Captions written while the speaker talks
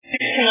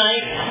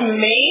tonight's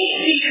main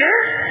speaker.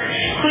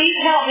 Please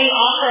help me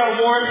offer a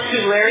warm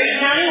Tulare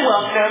County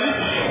welcome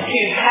to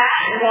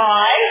Pat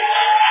Wise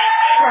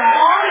from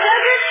Palm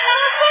Desert,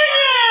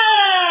 California.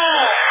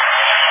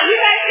 You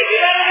guys could do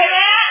better than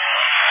that.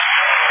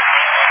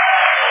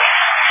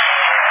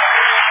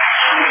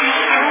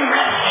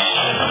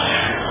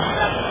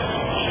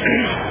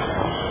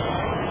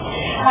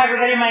 Hi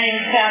everybody, my name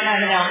is Pat and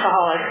I'm an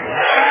alcoholic.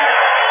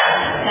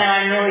 And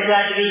I'm really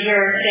glad to be here.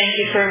 Thank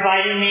you for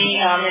inviting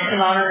me. It's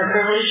an honor and a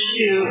privilege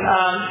to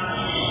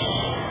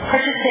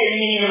participate in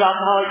the meeting of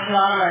Alcoholics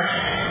Anonymous.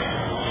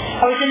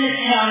 I was in this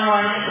town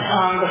once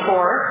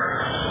before,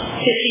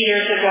 50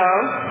 years ago.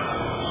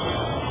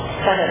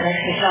 God, that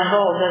makes me sound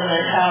old, doesn't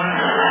it?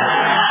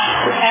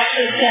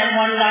 Actually spent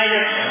one night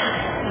of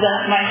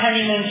my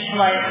honeymoon to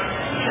my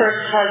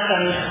first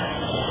husband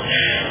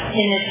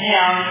in this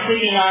town,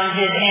 sleeping on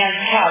his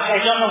aunt's couch. I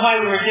don't know why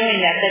we were doing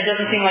that. That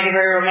doesn't seem like a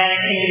very romantic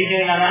thing to be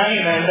doing on a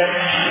honeymoon, but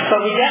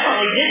we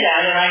definitely did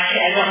that, and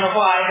I don't know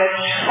why, but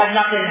I've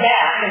not been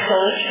back until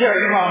this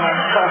very moment.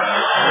 So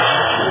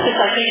this,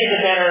 I think, is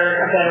a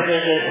better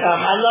visit.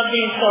 I love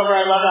being sober.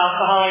 I love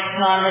Alcoholics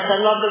Anonymous. I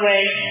love the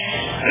way,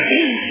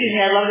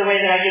 I love the way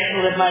that I get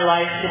to live my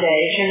life today.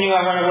 If you're new,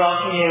 I want to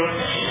welcome you.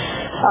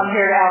 I'm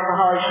here at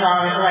Alcoholics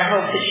Anonymous, and I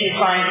hope that you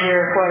find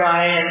here what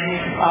I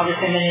and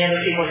obviously many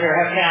other people here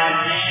have found.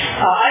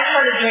 I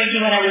started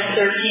drinking when I was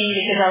 13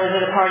 because I was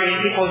at a party and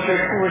people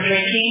were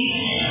drinking,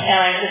 and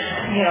I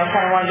just,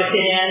 kind of wanted to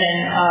fit in, and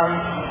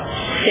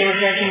they were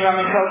drinking rum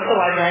and coke, so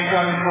I drank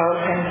rum and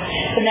coke, and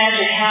the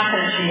magic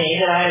happened to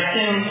me that I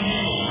assume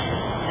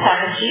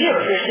happened to you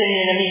if you're sitting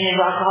in a meeting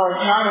of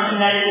Alcoholics Anonymous,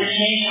 and that is it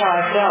changed how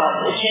I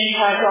felt. It changed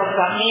how I felt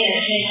about me, and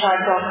it changed how I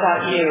felt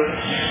about you.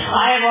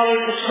 I have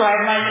always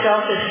described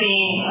myself as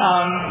being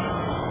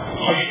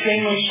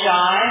extremely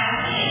shy.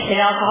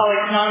 In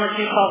Alcoholics Anonymous,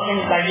 you call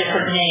things by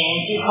different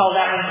names. You call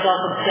that one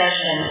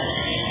self-obsession.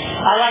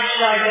 I like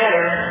shy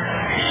better.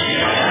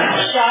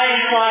 Shy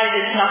implies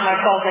it's not my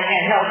fault, I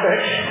can't help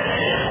it.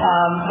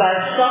 But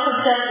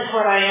self-obsessed is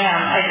what I am.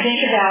 I think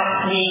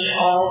about me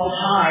all the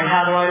time.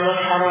 How do I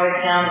look? How do I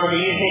sound? What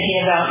are you thinking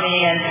about me?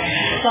 And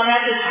so I'm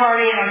at this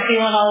party and I'm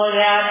feeling all of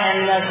that,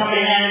 and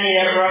somebody handed me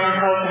that rum and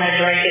coke and I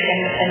drank it,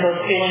 and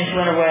those feelings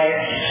went away.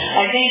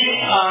 I think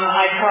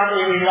I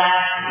probably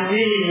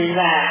really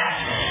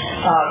relaxed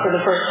for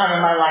the first time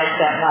in my life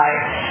that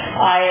night.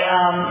 I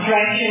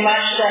drank too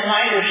much that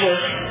night, which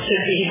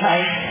should be my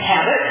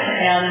habit,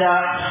 and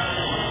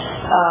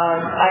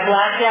I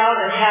blacked out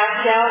and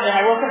passed out, and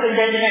I woke up in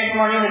bed the next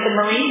morning with a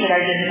Marine that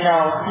I didn't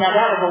know. Now,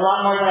 that was a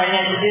lot more than I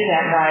meant to do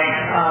that night.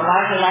 I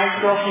was a nice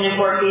girl from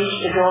Newport Beach.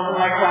 The girls in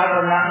my crowd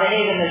were not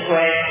behaving this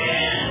way,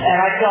 and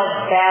I felt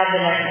bad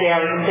the next day. I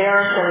was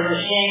embarrassed. I was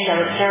ashamed. I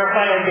was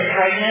terrified I'd get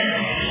pregnant.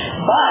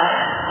 But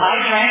I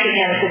drank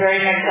again at the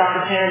very next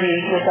opportunity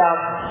without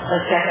a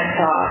second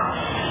thought.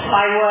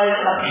 I was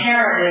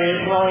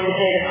apparently willing to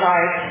pay the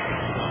price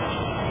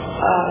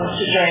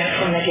to drink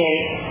from the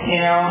gate,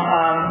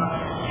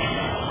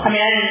 I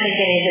didn't think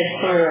any of this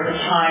through at the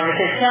time.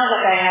 It sounds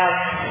like I have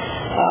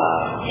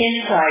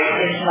insight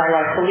into my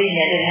life. Believe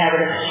me, I didn't have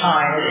it at the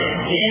time.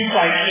 The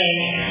insight came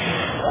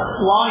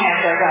long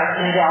after I got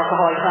into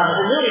Alcoholics Anonymous.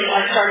 And really,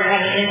 I started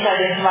having insight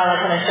into my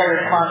life when I started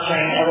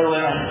sponsoring other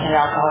women in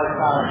Alcoholics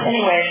Anonymous.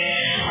 Anyway,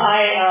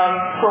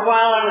 for a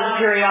while I was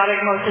periodic,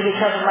 mostly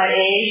because of my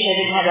age. I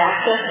didn't have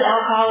access to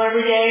alcohol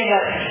every day,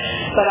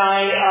 but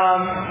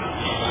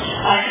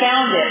I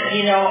found it,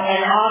 and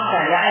often.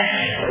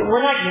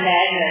 We're like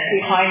magnets.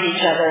 We find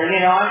each other.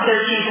 I'm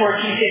 13,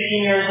 14,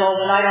 15 years old,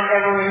 and I don't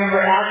ever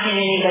remember asking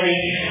anybody,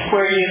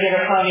 where do you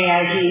get a phony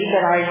ID,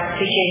 but I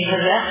became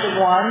possessed of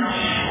one.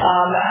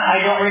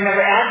 I don't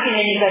remember asking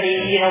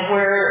anybody,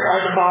 where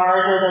are the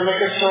bars or the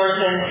liquor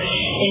stores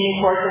in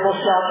Newport that will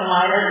sell to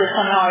minors, but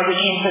somehow I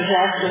became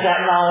possessed with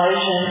that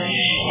knowledge,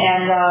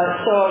 and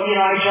so,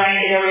 I drank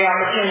at every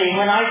opportunity.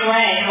 When I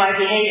drank, my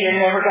behavior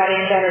never got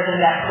any better than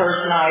that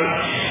first night.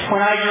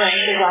 When I drink,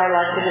 as I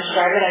like to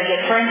describe it, I get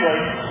friendly.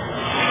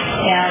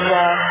 And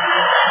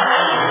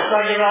so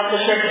I developed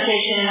this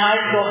reputation in high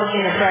school for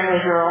being a friendly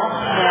girl.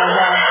 And,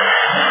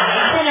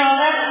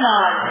 that's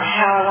not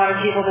how I wanted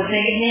people to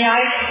think of me.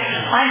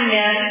 I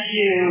meant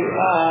to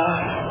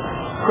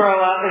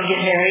grow up and get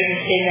married and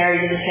stay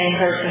married to the same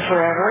person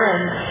forever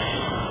and,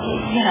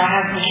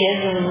 have some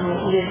kids and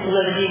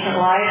live a decent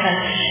life. And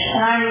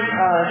I'm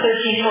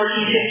 13, 14,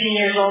 15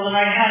 years old, and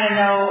I kind of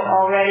know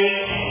already.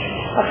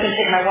 I was going to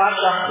take my watch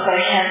off, but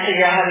I can't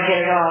figure out how to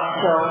get it off.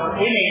 So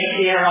we may just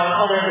be here all.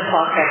 Oh, there's a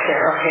clock back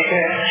there. Okay,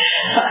 good.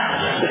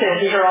 But they'll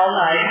be here all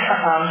night.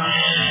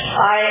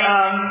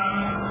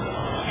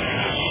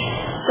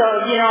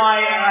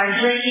 I'm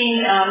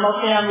drinking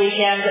mostly on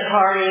weekends at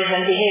parties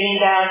and behaving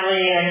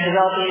badly and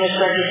developing this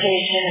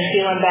reputation and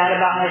feeling bad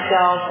about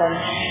myself and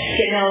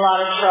getting in a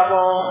lot of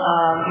trouble.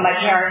 My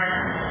parents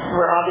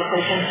were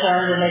obviously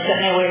concerned, and they sent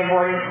me away to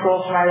boarding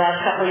school for my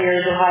last couple of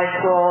years of high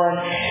school, and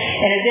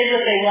it did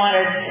what they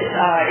wanted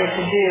it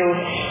to do,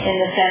 in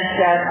the sense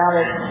that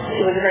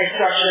it was a very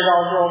structured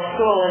all-girls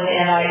school,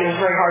 and it was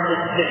very hard to,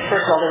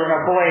 first of all, there were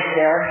no boys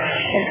there,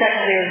 and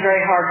secondly, it was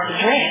very hard to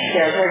drink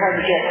there. It was very hard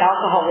to get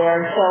alcohol there,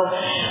 and so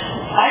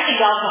I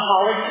think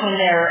alcoholics, when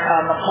they're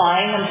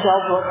applying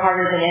themselves, work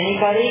harder than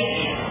anybody.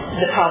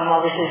 The problem,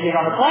 obviously, is we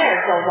don't apply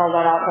ourselves all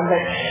that often.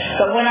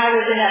 But when I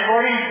was in that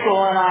boarding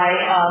school and I,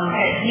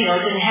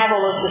 didn't have all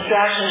those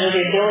distractions or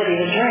the ability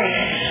to drink,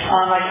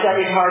 I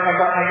studied hard and I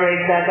got my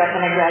grades back up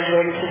and I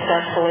graduated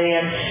successfully.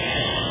 And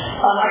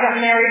I got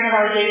married when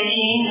I was 18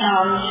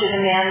 to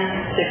the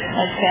man that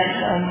I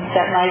spent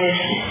that night in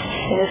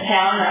this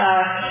town.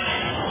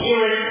 He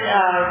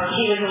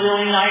was a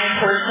really nice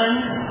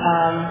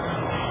person.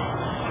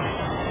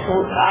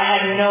 I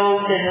had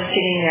no business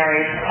getting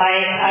married.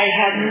 I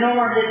had no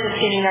more business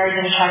getting married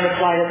than trying to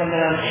fly to the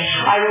moon.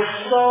 I was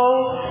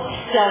so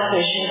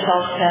selfish and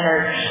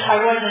self-centered.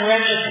 I was, in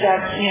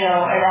retrospect, an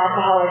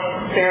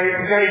alcoholic, very,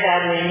 very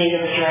badly in need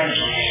of a drink.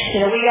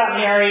 We got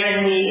married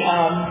and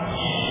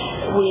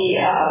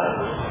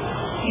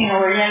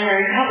we're a young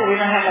married couple. We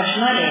don't have much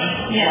money.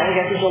 We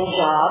got these little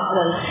jobs,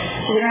 and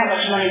so we don't have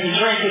much money to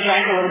drink. We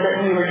drank a little bit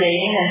when we were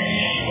dating,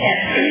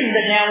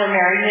 but now we're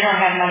married. We don't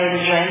have money to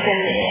drink,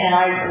 and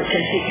I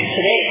can see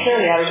today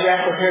clearly I was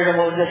restless,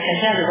 irritable,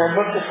 discontent, as our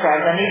book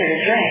describes. I needed a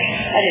drink.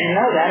 I didn't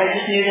know that. I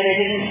just knew that I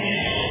didn't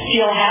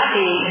feel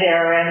happy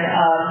there, and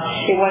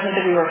it wasn't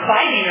that we were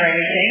fighting or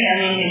anything. I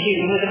mean, he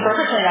was a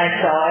perfectly nice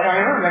fellow. I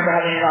don't ever remember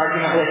having an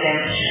argument with him,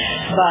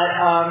 but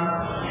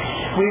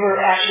we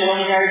were actually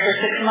only married for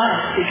 6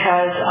 months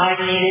because I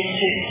needed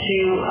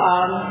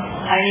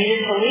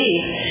to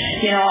leave.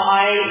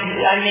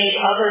 I made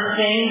other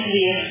things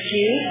the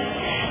excuse,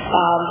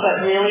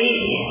 but really,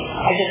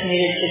 I just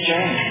needed to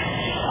drink.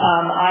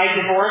 I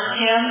divorced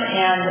him,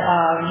 and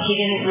he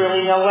didn't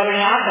really know what had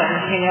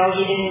happened. He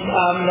didn't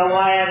know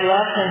why I had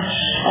left, and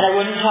I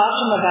wouldn't talk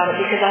to him about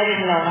it because I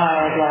didn't know why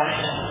I had left.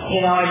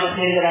 I just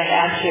knew that I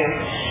had to.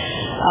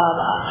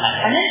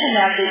 I mention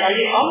that, I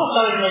almost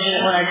always mention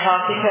it when I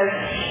talk, because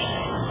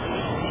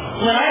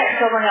when I got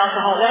sober and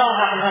alcohol, that all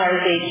happened when I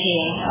was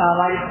 18.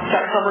 I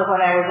got sober when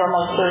I was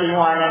almost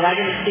 31, and I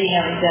didn't see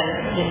him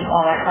then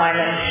all that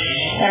time.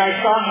 And I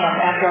saw him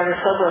after I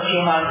was sober a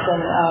few months,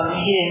 and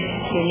he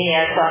didn't see me,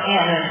 I saw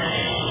him.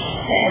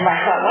 And I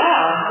thought,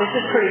 wow, this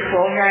is pretty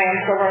cool. Here I am,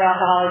 sober and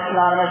Alcoholics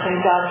Anonymous, and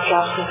God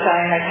drops this guy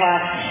in my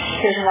path.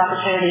 Here's an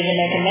opportunity to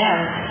make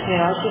amends.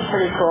 This is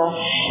pretty cool.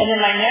 And then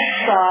my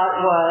next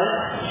thought was,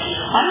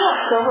 I'm not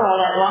sober all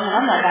that long, and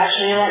I'm not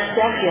actually in that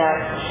step yet.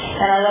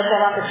 And I let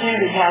that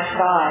opportunity pass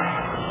by.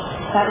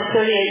 That was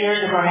 38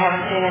 years ago, and I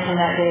haven't seen it from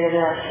that day to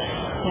this.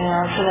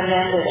 It's an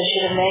amend that I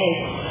should have made.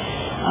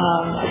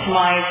 It's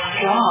my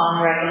strong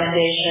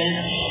recommendation.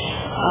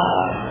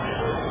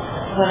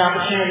 When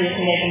opportunities to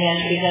make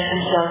amends present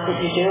themselves,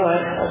 that you do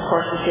it. Of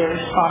course, with your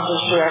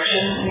sponsor's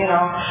direction.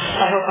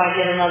 I hope I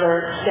get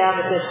another stab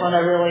at this one.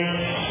 I really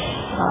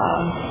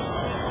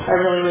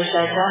wish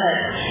I'd done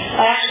it.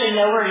 I actually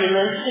know where he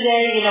lives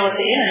today. With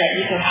the internet,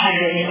 you can find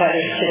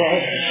anybody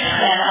today.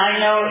 And I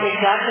know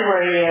exactly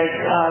where he is.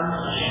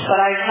 But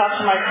I talked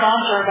to my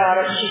sponsor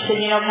about it. She said,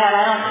 Pat,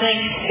 I don't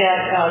think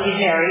that he's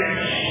married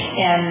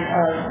and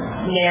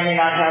may or may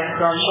not have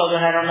grown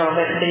children. I don't know,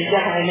 but he's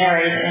definitely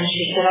married. And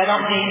she said, I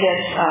don't think that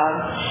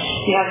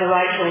you have the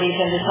right to leap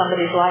into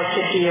somebody's life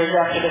 50 years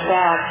after the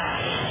fact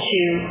to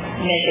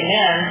make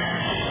amends.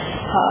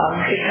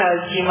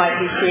 Because you might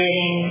be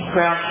creating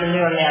grounds for new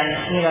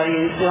amends. You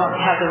don't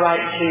have the right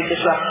to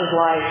disrupt his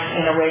life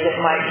in a way that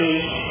might be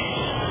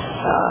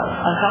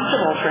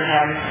uncomfortable for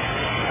him.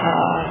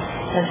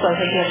 And so I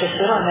think you have to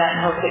sit on that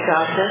and hope that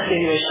God does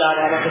give you a shot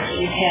at it, but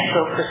you can't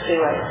go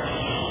pursue it.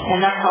 And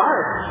that's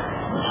hard.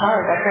 It's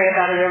hard. I pray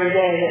about it every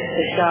day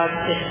that God,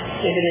 if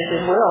it is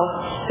His will,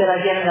 that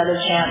I get another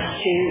chance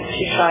to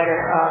try to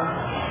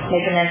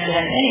make amends to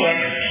him. Anyway,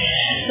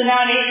 so now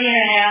I'm 18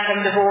 and a half.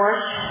 I'm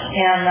divorced.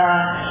 And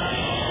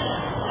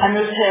I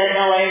moved to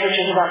LA, which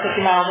is about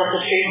 50 miles up the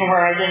street from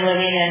where I've been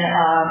living, and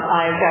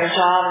I've got a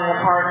job and an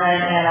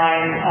apartment, and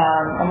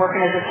I'm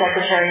working as a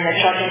secretary in a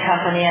trucking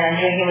company, and I'm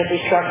drinking with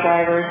these truck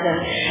drivers, and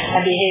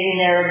I'm behaving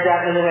there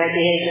exactly the way I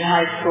behaved in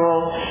high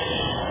school.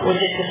 Which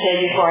is to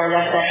say, before I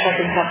left that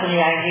trucking company,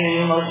 I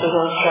knew most of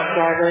those truck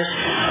drivers.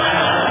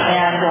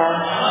 And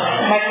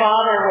my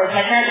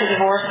parents were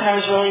divorced when I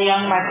was really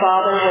young. My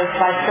father was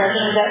vice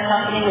president of that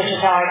company, which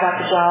is how I got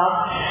the job.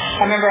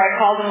 I remember I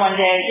called him one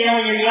day.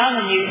 When you're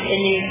young and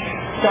you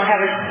don't have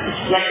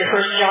like your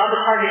first job,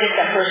 it's hard to get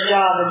that first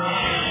job. And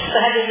so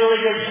I had these really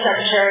good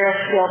secretarial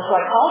skills. So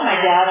I called my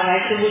dad and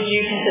I said, would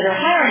you consider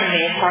hiring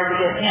me? It's hard to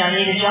get, I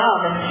need a job.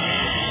 And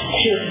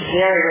he was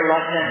very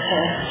reluctant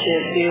to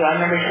do. I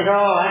remember he said,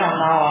 I don't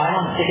know. I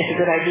don't think it's a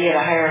good idea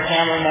to hire a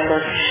family member.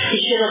 He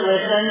should have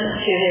listened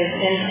to his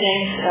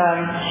instincts.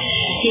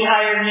 He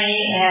hired me,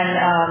 and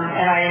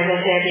I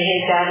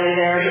behaved badly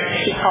there.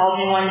 He called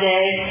me one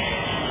day.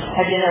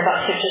 I'd been there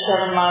about 6 or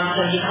 7 months,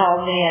 and he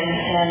called me,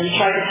 and he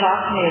tried to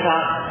talk to me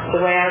about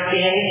the way I was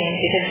behaving,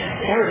 because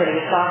everybody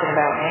was talking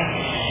about me.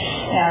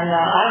 And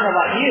I don't know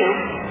about you.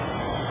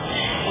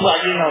 Well,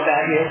 you know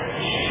about you.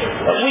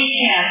 But we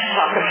can't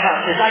talk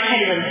about this. I can't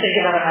even think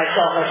about it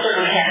myself. I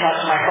certainly can't talk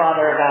to my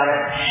father about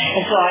it.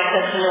 And so I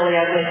said some really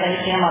ugly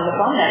things to him on the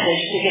phone that day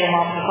just to get him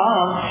off the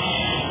phone.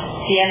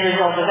 The end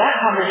result of that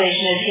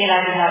conversation is he and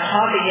I did not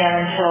talk again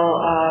until,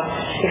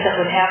 except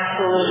when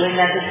absolutely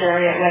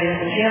necessary at weddings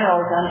and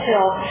funerals,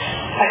 until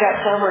I got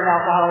sober in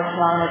Alcoholics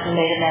Anonymous and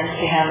made amends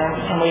to him,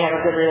 and we have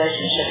a good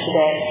relationship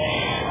today.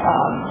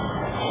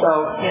 So,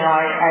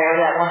 I owe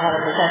that 100%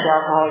 to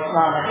Alcoholics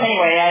Anonymous.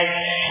 Anyway, I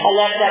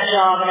left that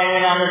job and I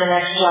went on to the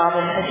next job,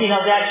 and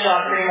that job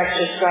pretty much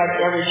describes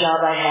every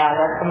job I had.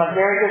 I'm a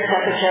very good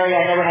secretary.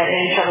 I never had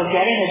any trouble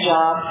getting a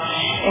job.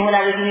 And when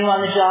I was new on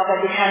the job,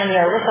 I'd be kind of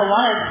nervous. I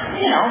wanted,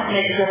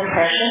 make a good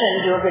impression and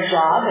do a good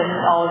job and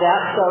all of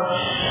that. So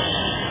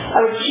I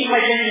would keep my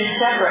drinking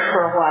separate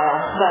for a while,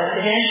 but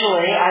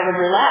eventually I would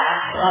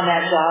relax on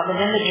that job, and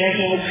then the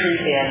drinking would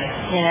creep in,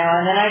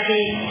 and then I'd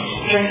be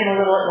drinking a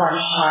little at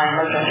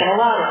lunchtime, or drinking a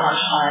lot at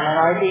lunchtime, and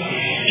I'd be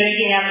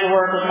drinking after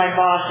work with my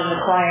boss and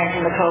the clients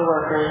and the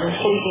coworkers, and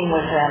sleeping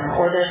with them,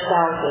 or their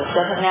spouses.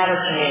 Doesn't matter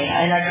to me.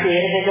 And I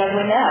created a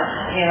ugly mess,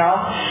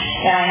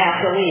 and I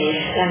have to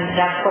leave, and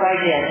that's what I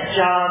did,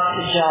 job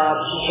to job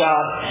to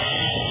job.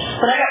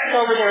 When I got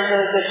sober, there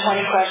was the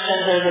 20 questions.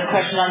 There was a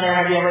question on there,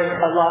 have you ever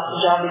lost a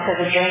job because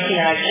of drinking?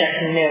 And I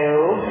checked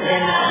no.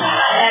 And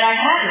I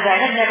hadn't.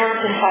 I had never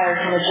been fired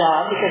from a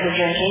job because of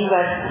drinking,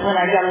 but when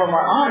I got a little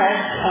more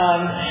honest,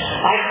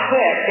 I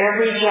quit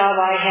every job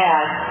I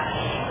had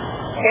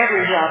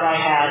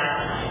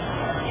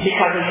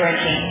because of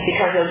drinking,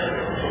 because of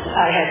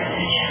I had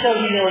so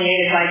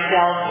humiliated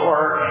myself,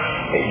 or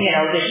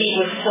the heat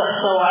was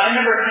so I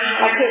remember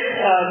I quit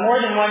more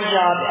than one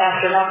job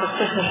after an office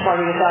Christmas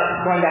party without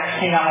going back to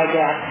sitting on my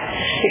desk,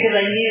 because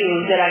I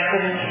knew that I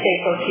couldn't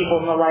face those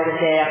people in the light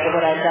of day after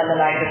what I'd done the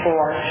night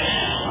before.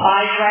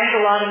 I drank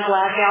a lot in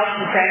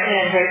blackouts, and frankly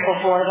I'm grateful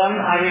for them.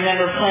 I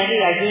remember plenty.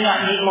 I do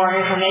not need more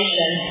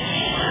information,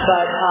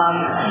 but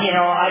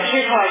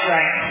here's how I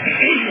drank.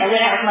 I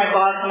went out with my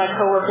boss and my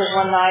coworkers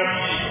one night.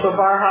 We're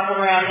bar hopping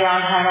around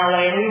downtown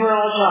LA, and we were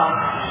all drunk.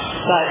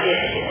 But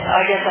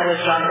I guess I was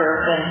drunker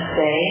than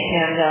they.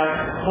 And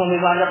when we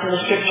wound up in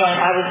the strip joint,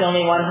 I was the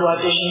only one who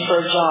auditioned for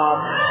a job.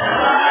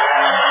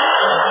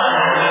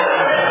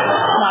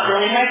 Not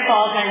really my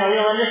fault. I know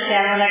you'll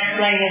understand when I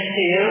explain this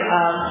to you.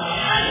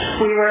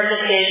 We were at the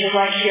stages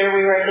like here.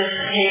 We were at this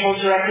table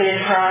directly in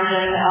front,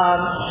 and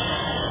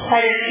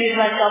I'd excuse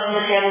myself from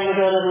the table to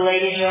go to the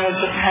ladies' room, which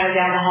was kind of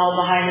down the hall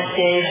behind the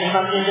stage, and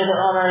bumped into the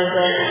owner of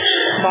the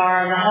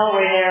bar in the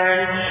hallway there,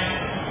 and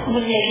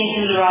was making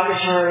some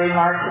derogatory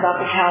remarks about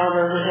the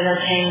caliber of his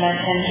entertainment,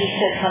 and he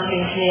said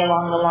something to me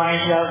along the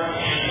lines of,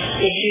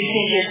 if you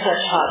think you're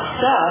such hot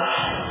stuff,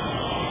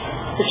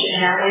 which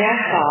apparently I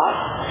thought.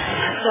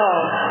 So,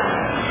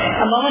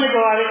 a moment ago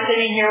I was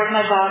sitting here with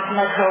my boss and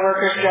my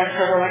coworkers dressed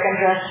over like I'm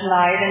dressed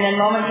tonight, and then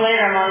moments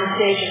later I'm on the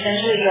stage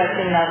essentially dressed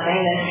in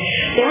nothing, and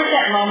there was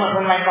that moment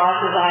when my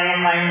boss's eye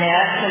and mine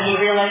met, and he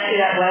realized who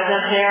that was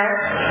up there.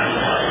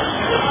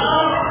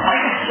 I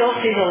can still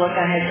see the look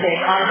on his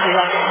face, honestly,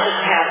 like it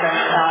just happened.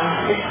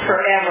 It's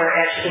forever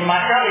etched in my,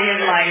 probably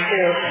his mind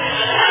too.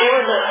 It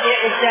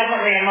was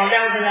definitely a moment.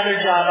 That was another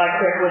job I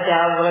quit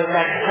without really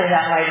back to clean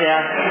out my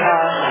desk.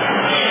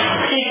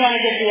 So you kind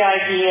of get the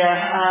idea.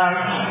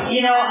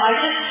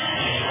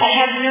 I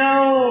had no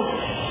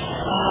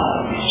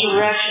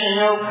direction,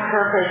 no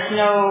purpose,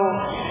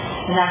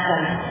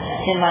 nothing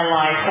in my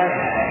life.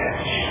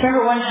 I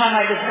remember one time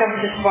I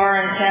discovered this bar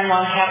in San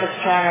Juan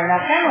Capistrano.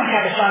 Now, San Juan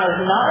Capistrano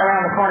is not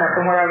around the corner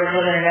from where I was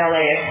living in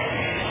LA.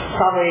 It's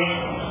probably,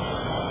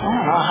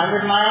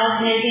 100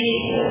 miles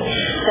maybe,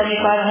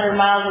 75,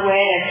 100 miles away.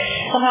 And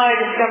somehow I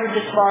discovered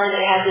this bar that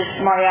had this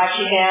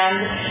mariachi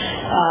band.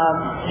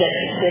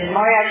 The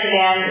mariachi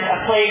band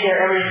played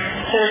there every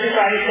Thursday,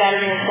 Friday,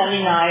 Saturday, and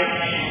Sunday night.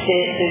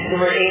 There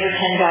were 8 or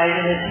 10 guys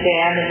in this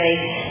band, and they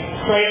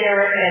played there,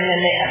 and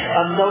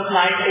then those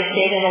nights they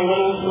stayed in a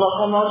little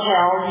local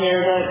motel near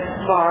the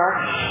bar.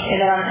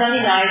 And then on Sunday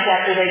nights,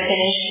 after they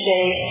finished,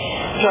 they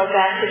drove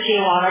back to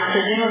Tijuana,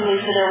 presumably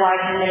for their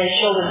wives and their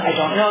children. I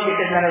don't know,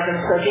 because none of them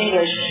spoke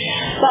English.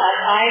 But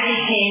I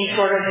became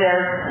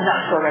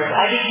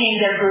I became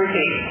their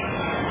groupie.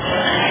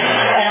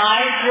 And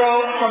I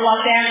drove from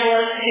Los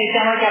Angeles to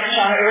San Juan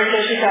Capistrano every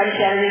Thursday, Friday,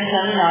 Saturday, and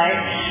Sunday night.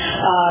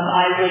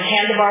 I would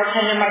hand the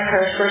bartender my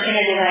purse. First thing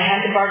I did when I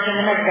handed the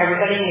bartender my purse,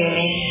 everybody knew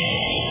me.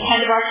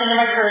 Hand the bartender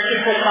my purse and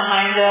put it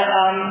behind the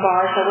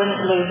bar so I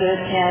wouldn't lose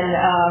it. And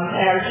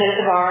I would sit at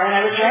the bar and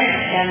I would drink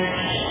and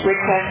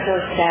request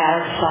those sad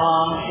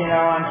songs,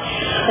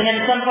 And then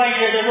at some point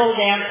there's a little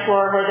dance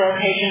floor where the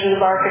patrons of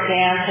the bar could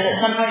dance. And at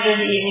some point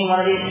during the evening,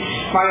 one of these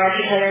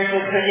mariachi players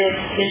would put his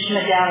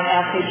instrument down and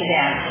ask me to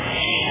dance.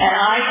 And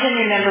I can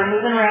remember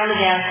moving around the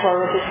dance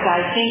floor with this guy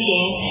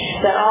thinking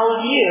that all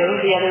of you,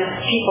 the other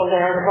people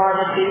there at the bar,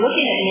 must be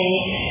looking at me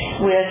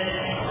with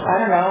I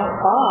don't know,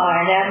 awe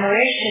and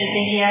admiration,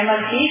 thinking I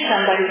must be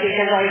somebody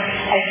because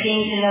I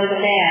seem to know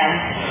the band.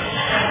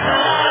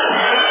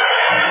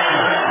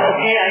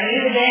 Okay, I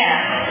knew the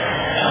band.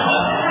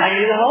 I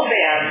knew the whole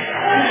band.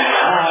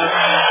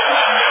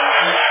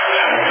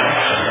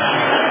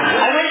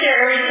 I went there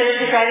every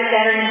Thursday, Friday,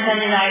 Saturday, and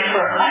Sunday night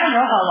for I don't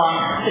know how long.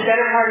 The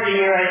better part of the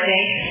year, I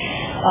think.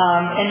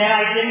 And then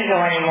I didn't go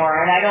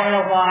anymore, and I don't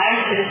know why.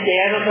 To this day,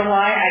 I don't know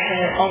why. I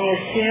can only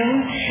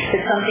assume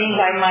that something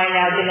by my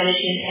now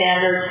diminishing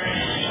standards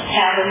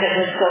happened that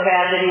was so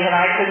bad that even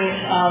I couldn't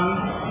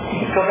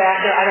go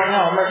back there. I don't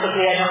know.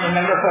 Mercifully, I don't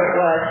remember what it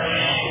was.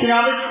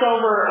 I was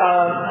sober, 10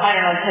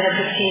 or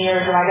 15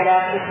 years, and I got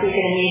asked to speak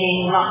at a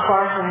meeting not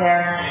far from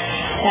there.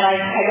 And I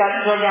got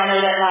to go down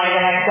there that night,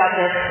 and I got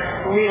there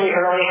really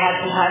early,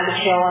 had some time to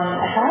chill, and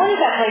I thought, I wonder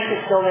if that place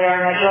is still there.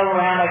 And I drove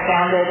around, I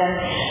found it, and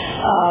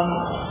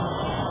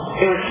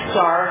it was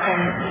dark,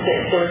 and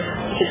there was,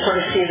 you could sort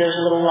of see there's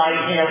a little light,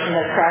 from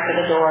the crack of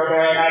the door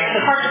there. And I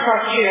parked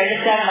across the street. I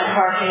just sat in my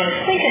car for a few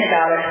minutes thinking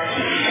about it,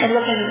 and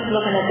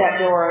looking at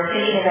that door,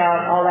 thinking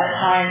about all that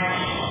time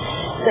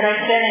that I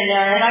spent in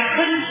there. And I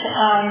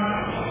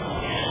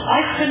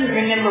couldn't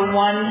remember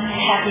one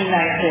happy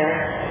night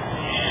there.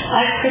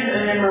 I couldn't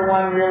remember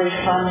one really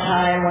fun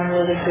time, one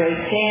really great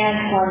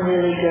dance, one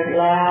really good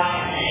laugh.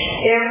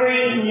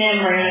 Every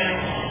memory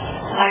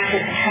I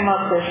could come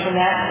up with from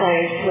that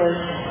place was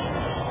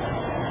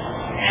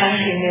kind of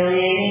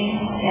humiliating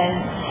and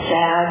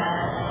sad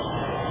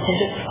and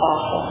just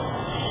awful.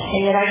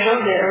 And yet I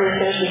drove there every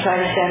Thursday,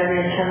 Friday, Saturday,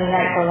 and Sunday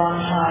night for a long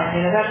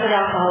time. That's what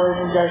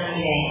alcoholism does to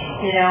me.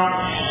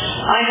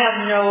 I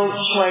have no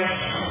choice.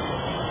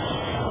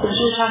 Because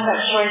we were talking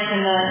about choice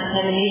in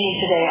the meeting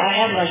today. I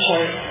have no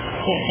choice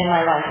in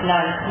my life.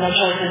 None. No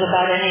choices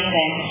about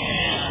anything.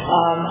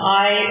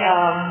 I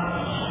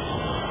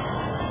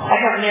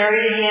got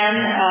married again.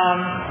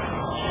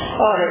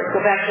 To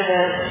go back to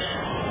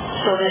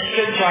the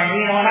strip joint.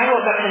 When I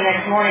woke up the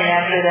next morning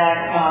after that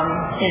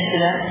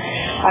incident,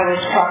 I was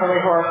properly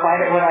horrified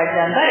at what I'd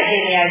done. But it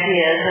gave me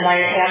ideas, and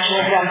I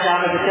actually got a job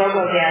as a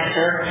go-go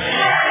dancer.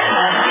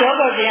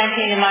 Go-go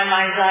dancing, in my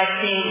mind's eye,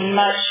 seemed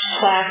much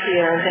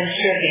classier than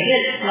stripping.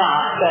 It's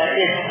not, but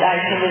I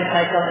convinced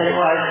myself that it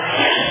was.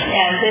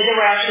 And there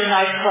were actually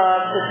nice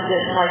clubs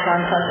that like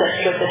on Sunset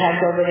Strip that had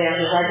go-go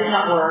dancers. I did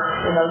not work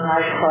in those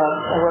nice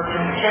clubs. I worked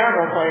in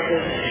terrible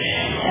places.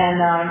 And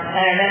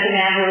I met the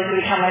man who was to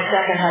become my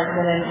second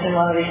husband in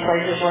one of these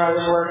places where I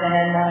was working.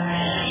 And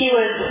he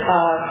was...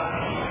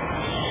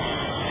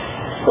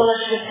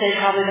 let's just say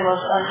probably the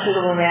most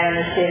unsuitable man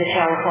in the state of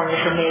California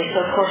for me.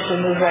 So, of course,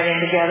 we moved right in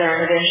together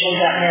and eventually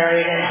got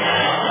married. And,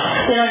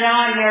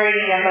 now I'm married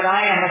again, but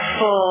I am a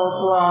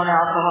full-blown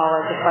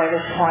alcoholic by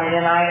this point,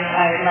 and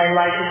my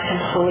life is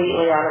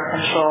completely out of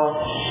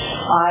control.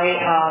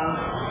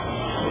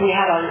 We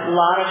had a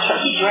lot of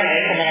trouble. He drank,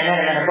 and then I met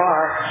him in a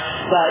bar,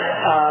 but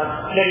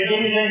he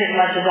didn't drink as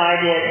much as I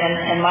did,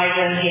 and my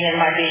drinking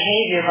and my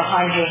behavior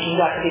behind drinking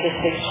got to be this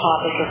big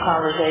topic of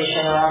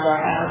conversation around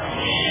our house.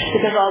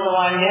 Because although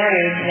I'm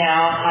married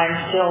now,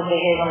 I'm still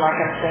behaving like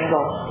I'm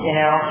single,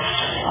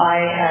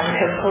 I am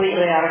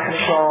completely out of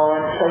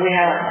control, and so we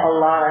had a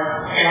lot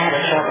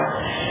of trouble.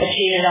 I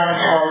cheated on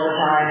him all the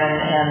time,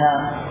 and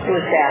it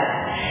was bad.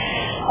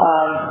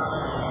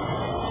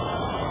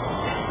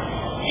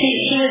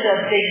 He was a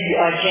big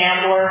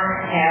gambler,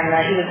 and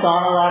he was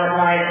gone a lot at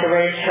night at the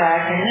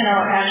racetrack, and,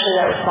 actually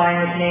that was fine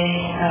with me.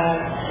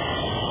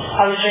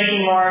 I was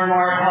drinking more and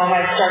more at home.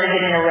 I started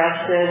getting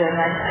arrested, and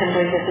I couldn't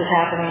believe this was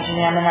happening to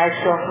me. I'm a nice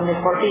girl from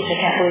Newport Beach. I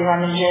can't believe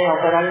I'm in jail,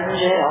 but I was in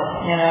jail,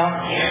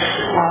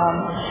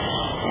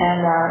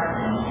 and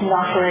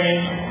not for any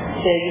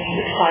big,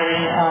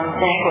 exciting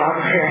bank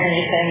robbery or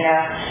anything.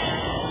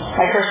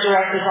 My first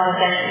arrest was on a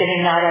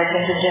Thanksgiving night. I'd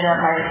been to dinner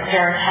at my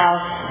parents'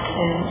 house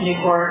in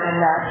Newport, and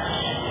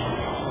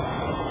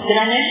did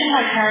I mention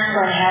my parents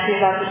were unhappy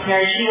about this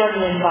marriage? She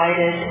wasn't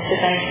invited to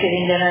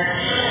Thanksgiving dinner.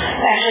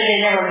 Actually, they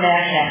never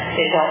met him.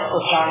 They felt so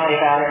strongly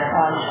about it.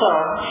 So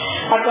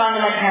I've gone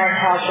to my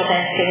parents' house for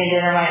Thanksgiving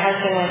dinner. My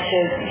husband went to,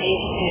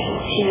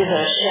 he was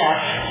a chef,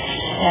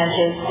 and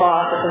his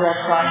boss at the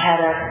restaurant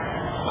had a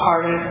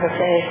party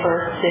buffet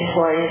for the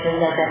employees and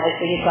their families,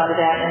 so he's gone to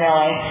that in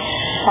L.A.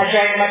 My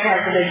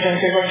parents were big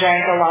drinkers. I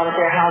drank a lot at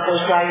their house. I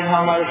was driving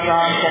home. I was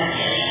drunk, and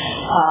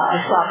I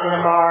stopped in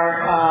a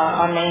bar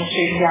on Main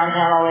Street in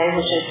downtown LA,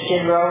 which is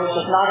Skid Row, which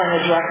is not on a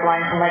direct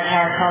line from my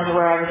parents' home to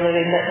where I was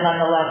living, but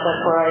nonetheless,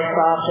 that's where I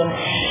stopped. And,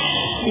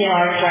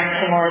 I drank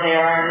some more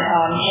there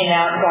and came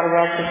out and got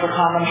arrested for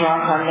common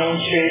drunk on Main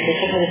Street. They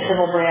took me to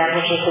Civil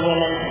Brand, which was the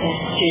women's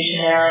institution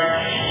there,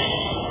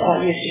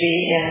 and used to be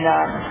in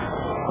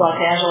Los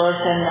Angeles.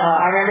 And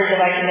I remember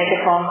that I could make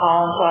a phone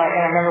call, and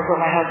I remember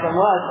where my husband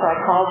was, so I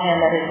called him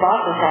at his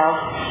boss's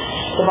house.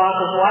 The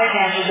boss's wife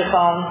answered the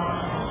phone.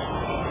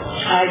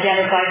 I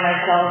identified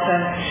myself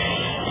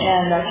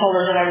and I told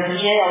her that I was in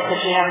jail. Could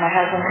she have my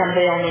husband come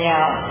bail me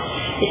out?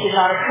 It did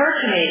not occur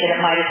to me that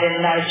it might have been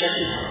nicer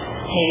to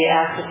maybe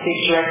asked to speak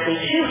directly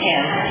to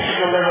him to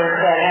deliver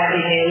that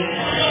happy news.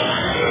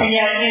 And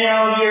yet,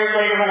 years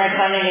later when I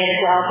finally made it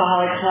to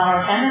Alcoholics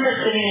Anonymous, I remember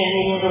sitting in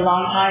meetings a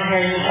long time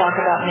hearing you talk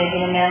about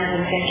making amends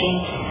and thinking,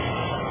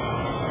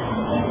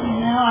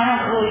 no, I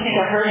don't really think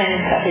I've hurt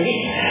anybody.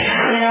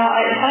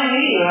 If I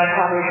knew you, I'd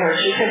probably hurt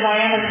you because I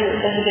am, as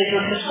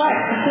individual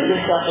prescribed, completely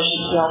selfish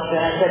and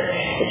self-centered. But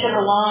it took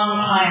a long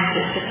time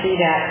to see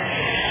that.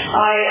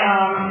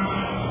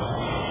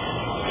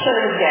 So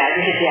it was Dad.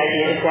 You get the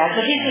idea of Dad. So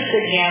he's a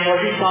good gambler.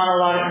 He's gone a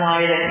lot at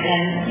night, and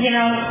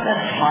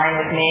that's fine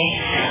with me.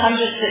 I'm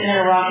just sitting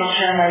in a rocking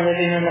chair in my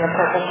living room in a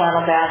purple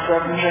flannel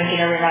bathrobe and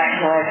drinking every night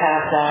until I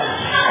pass out.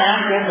 And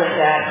I'm good with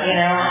that.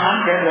 I'm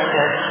good with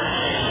it.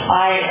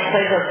 I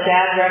play those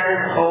Dad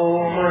records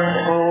over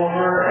and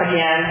over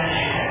again.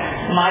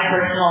 My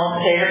personal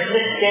favorite to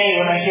this day,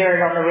 when I hear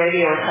it on the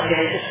radio or something,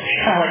 it's just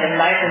kind of like a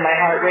knife in my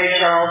heart. Ray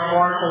Charles,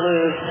 Born to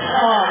Lose.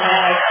 Oh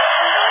man, I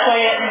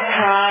play it and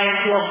cry and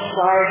feel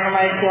sorry for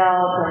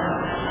myself. And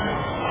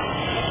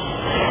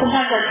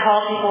sometimes I call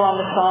people on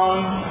the phone.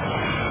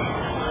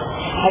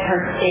 I've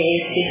heard AA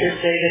speakers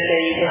say that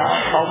they,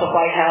 called the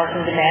White House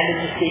and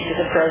demanded to speak to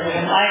the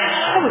president.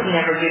 I would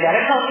never do that.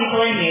 I called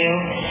people I knew.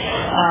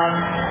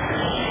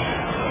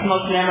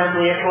 Most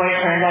memorably, a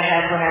boyfriend I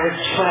had when I was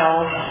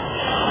 12.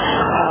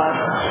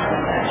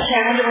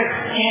 I wonder what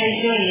Danny's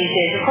doing these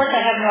days. Of course,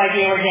 I have no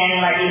idea where Danny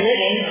might be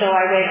living, so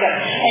I wake up.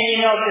 And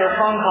if you're a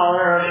phone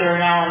caller or if you're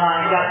an Al-Anon,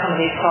 I've got some of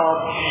these calls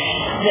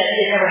that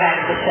it never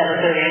happens at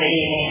 7:30 in the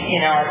evening.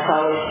 It's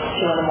probably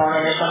 2 in the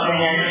morning or something.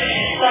 And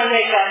so I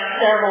wake up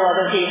several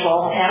other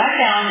people, and I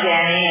found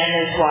Danny and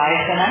his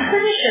wife, and I'm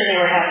pretty sure they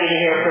were happy to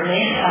hear from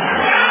me.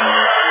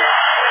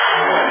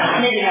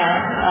 Maybe not.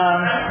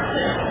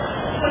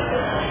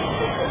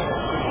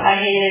 I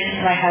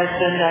hated my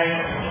husband. I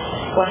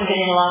wasn't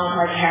getting along with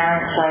my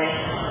parents. I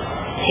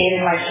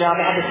hated my job.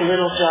 I had this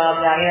little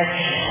job now.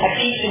 I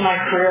peaked in my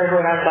career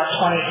when I was about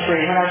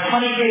 23. When I was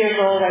 23 years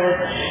old, I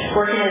was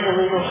working as a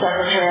legal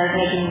secretary. I was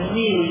making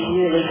really,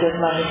 really good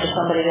money for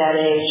somebody that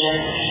age,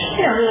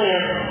 and really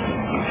a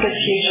good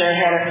future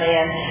ahead of me.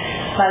 And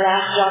my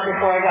last job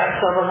before I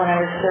got sober when I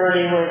was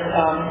 30 was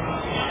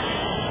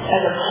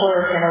as a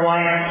clerk in a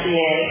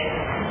YMCA,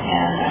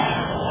 and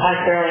I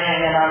was barely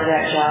hanging on to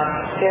that job,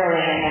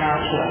 barely hanging on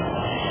to it.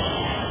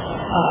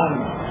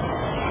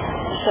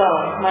 So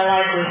my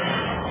life was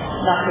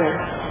not good.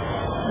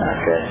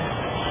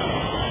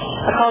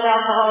 I called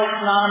Alcoholics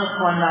Anonymous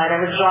one night.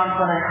 I was drunk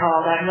when I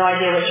called. I have no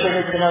idea what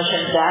triggered the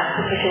notion of that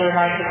particular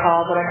night to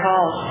call, but I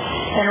called.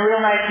 And a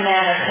real nice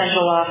man at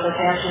Central Office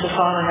answered the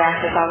phone and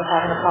asked if I was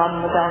having a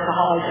problem with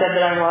alcohol. I said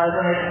that I was,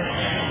 and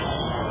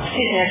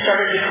I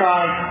started to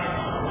cry.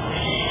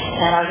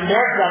 And I was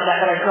embarrassed about that,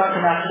 but I was drunk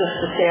enough just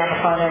to stay on the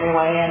phone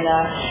anyway. And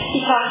he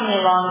talked to me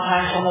a long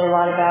time, told me a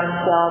lot about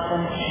himself.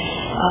 And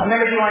I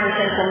remember he wanted to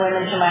send some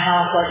women to my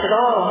house. So I said,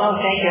 oh, no,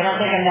 thank you. I don't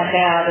think I'm that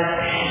bad. And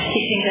he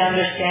seemed to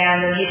understand.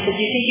 And he said,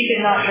 do you think you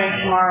could not drink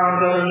tomorrow and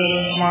go to a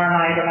meeting tomorrow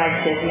night? And I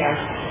said, yes.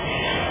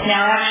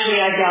 Now, actually,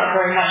 I doubt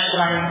very much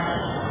that I'm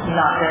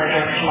not going to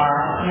drink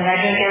tomorrow. I mean, I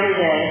drink every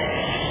day.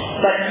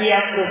 But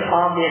yes was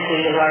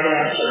obviously the right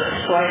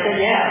answer. So I said,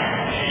 yes.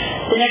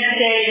 The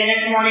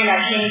next morning I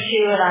came to,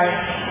 and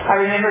I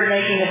remembered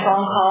making the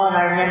phone call, and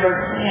I remembered,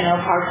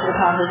 parts of the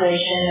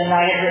conversation, and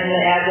I had written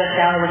the address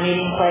down of the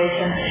meeting place,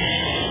 and,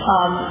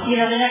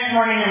 the next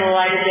morning in the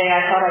light of day,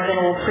 I thought I'd been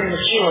a little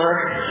premature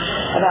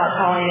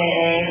about calling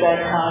AA, but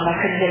I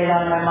couldn't get it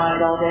out of my mind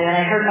all day, and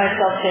I heard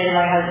myself say to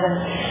my husband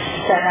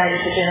that night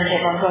at the dinner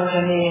table, I'm going to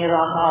a meeting of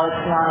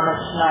Alcoholics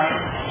Anonymous tonight.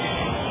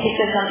 He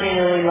said something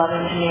really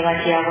loving to me,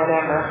 like, yeah,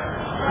 whatever.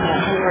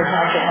 We were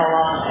not getting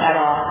along at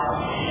all.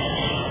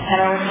 And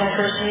I went to my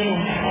first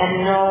meeting. I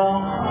had no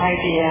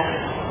idea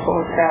what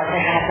was about to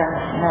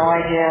happen. No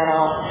idea at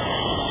all.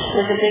 It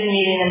was a big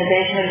meeting in the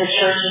basement of the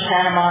church in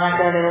Santa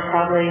Monica. There were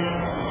probably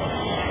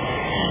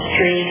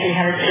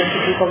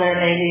 350 people there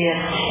maybe, and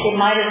it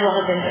might as well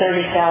have been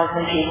 30,000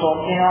 people.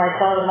 I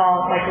saw them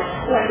all like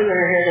we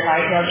were here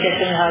tonight,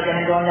 kissing and hugging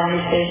and going down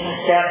these basement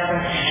steps,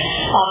 and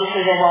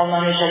obviously they've all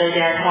known each other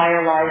their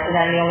entire lives, and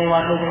I'm the only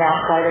one who's an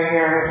outsider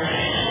here.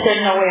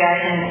 There's no way I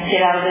can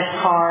get out of this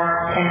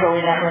car and go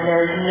in that room.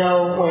 There is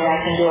no way I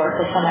can do it,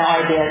 but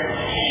somehow I did.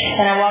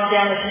 And I walked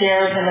down the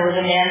stairs, and there was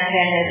a man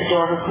standing at the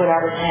door who put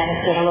out his hand and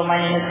said, hello, my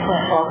name is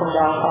Clint. Welcome to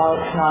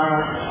Alcoholics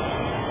Anonymous.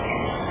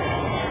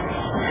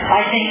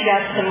 I think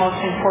that's the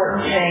most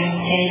important thing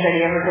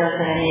anybody ever does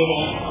in a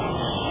meeting.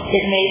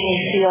 It made me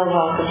feel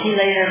welcome. He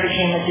later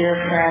became a dear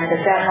friend,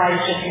 but that night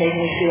it just made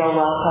me feel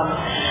welcome.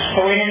 I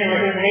went in, it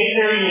was an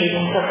 8:30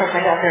 meeting, so of course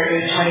I got there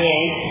at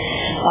 8:28.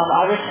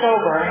 I was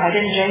sober. I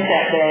didn't drink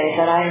that day,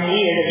 but I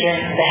needed a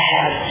drink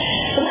bad.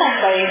 Sometimes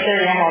by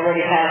 8:30 I'm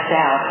already passed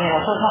out, so I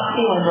was not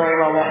feeling very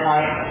well that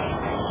night.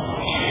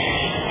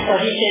 So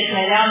he said to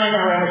me, now I'm in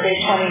the room, it's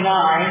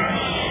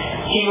 8:29.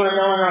 People are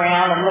milling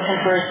around. I'm looking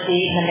for a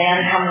seat, and the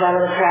man comes out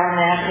of the crowd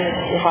and asks me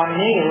if I'm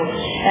new.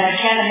 And I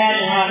can't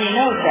imagine how he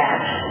knows that.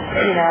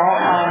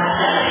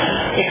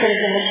 It could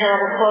have been the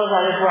terrible clothes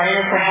I was wearing,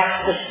 or perhaps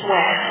the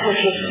sweat, which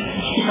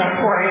was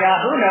pouring out.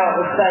 Who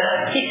knows? But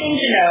he seemed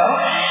to know.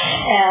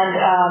 And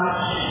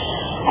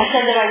I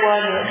said that I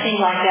was, and it seemed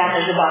like that.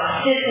 There's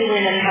about 50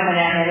 women coming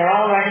at me. They're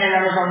all writing their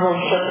numbers on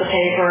little slips of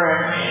paper,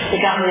 and they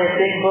got me a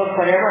big book,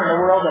 whatever in the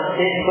world a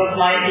big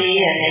book might be,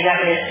 and they got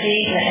me a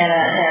seat, and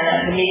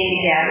the meeting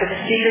began. It was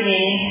a speaker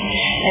meeting,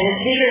 and the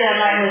speaker that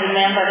night was a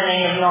man by the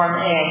name of Norm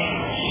A.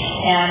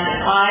 And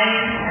I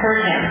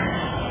heard him.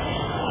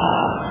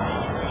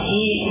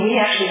 We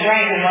actually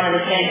drank in one of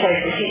the same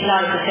places. He's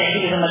not at the same.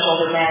 He was a much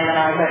older man than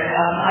I, but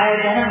I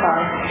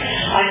identified.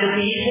 I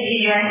believed that he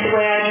drank the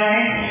way I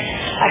drank.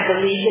 I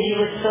believed that he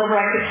was sober.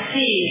 I could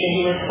see that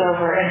he was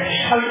sober. And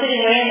I was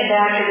sitting way in the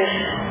back of this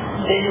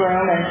big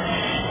room, and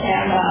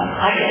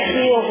I could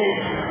feel his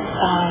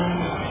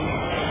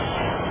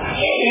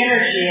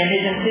energy and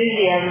his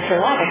enthusiasm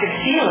for life. I could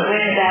feel it way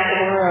in the back of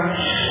the room.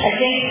 I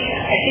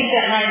think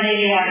that night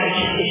maybe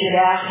if you'd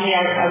asked me,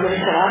 I would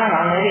have said, I don't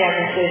know, maybe I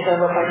can stay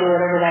sober if I do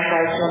whatever that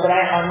guy's doing, but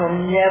I will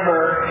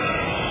never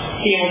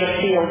be able to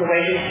feel the way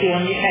he's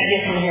feeling. You can't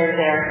get from here to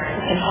there.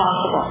 It's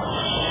impossible.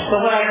 But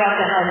what I got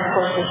behind, of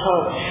course, was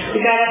hope. We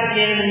got up at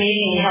the end of the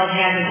meeting, we held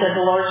hands and said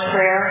the Lord's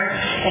Prayer.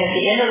 And at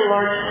the end of the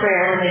Lord's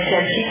Prayer, when they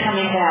said, keep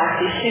coming back,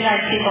 these two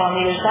nice people on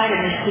either side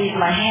of me squeezed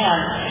my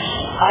hand.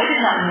 I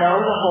did not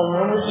know the whole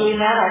room was doing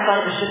that. I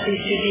thought it was just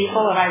these two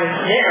people, and I was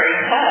very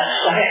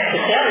touched, I have to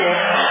tell you.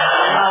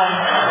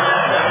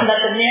 But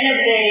the minute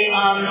they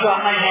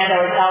dropped my hand, I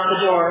was out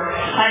the door.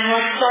 I'm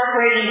like stark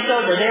raging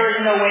sober. There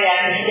is no way I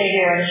can stay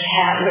here and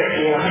chat with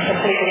you. I'm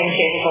completely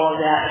incapable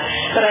of that.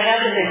 But I had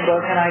the big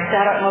book, and I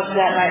sat up most of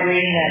that night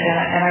reading it,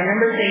 and I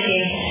remember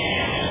thinking,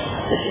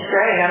 this is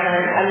great.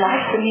 I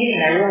liked the meeting.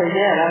 I really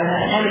did. I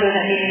wanted to go to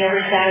that meeting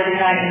every Saturday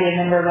night and be a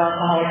member of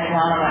Alcoholics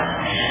Anonymous.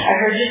 I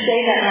heard you say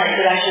that night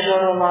that I should go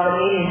to a lot of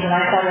meetings, and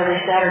I thought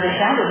every Saturday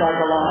sounded like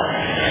a lot.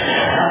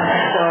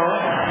 So,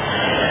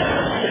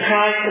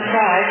 surprise,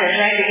 surprise, I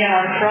drank again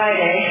on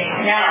Friday.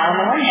 Now, on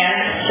the one hand,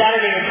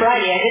 Saturday and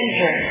Friday I didn't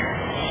drink.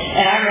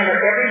 And I remember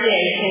every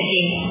day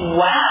thinking,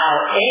 wow,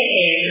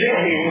 AA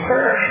really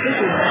works. This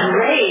is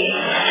great.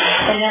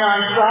 And then on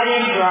Friday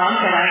I'm drunk,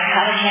 and I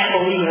kind of can't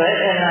believe it.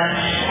 And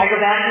I go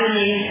back to the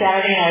meeting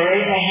Saturday, and I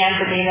raise my hand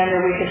for being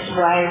under week of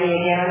sobriety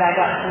again, and I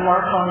got some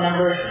more phone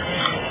numbers.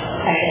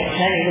 I had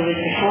plenty the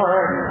week before.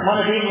 And one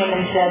of these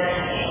women said,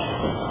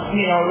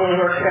 it really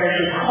works better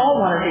if you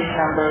call one of these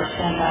numbers.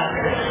 And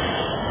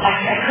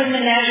I couldn't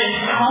imagine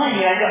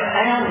calling you.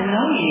 I don't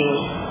know you.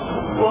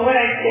 What would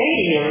I say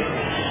to you?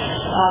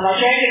 I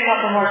drank a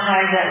couple more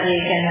times that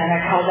week, and then I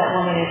called that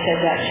woman who said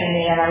that to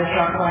me, and I was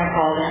drunk when I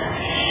called her.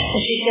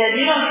 And she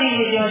said, you don't seem to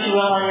be doing too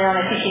well on your own.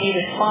 I think you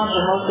need a sponsor.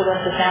 Most of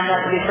us have found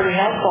that to be pretty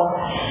helpful.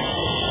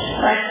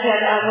 I said,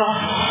 well,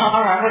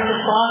 all right, what's a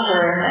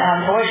sponsor?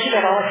 And boy, she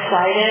got all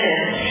excited,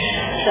 and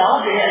so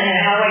I'll be,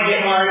 how do I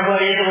get one? What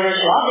is it?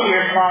 I'll be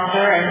your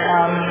sponsor. And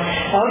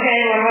okay,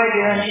 what do I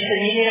do? And she said,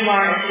 meet me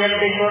tomorrow. And she had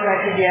a big book.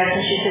 I said, yes.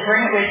 And she said,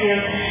 bring it with you.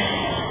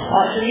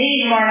 So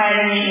meeting tomorrow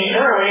night and meet me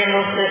early, and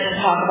we'll sit and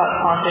talk about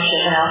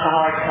sponsorship and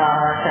Alcoholics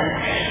Anonymous. And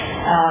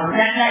the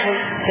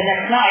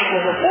next night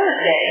was a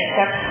Thursday.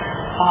 That's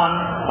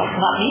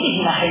not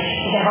meeting night,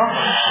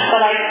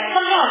 But I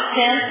somehow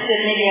sensed that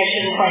maybe I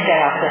shouldn't point that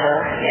out to her,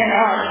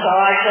 So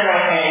I said,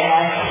 okay.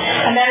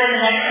 I met her the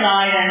next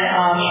night, and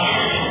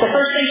the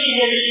first thing she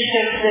did is she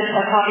took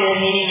a copy of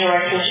the meeting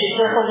directory. She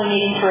circled the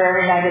meeting for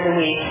every night of the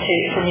week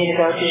for me to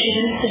go to. She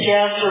didn't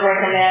suggest or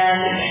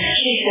recommend.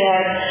 She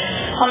said,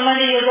 on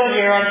Monday you'll go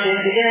here, on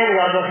Tuesday there,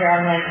 we'll go here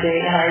on Wednesday.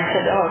 And I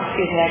said, oh,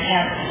 excuse me, I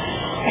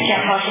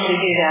can't possibly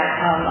do that.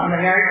 I'm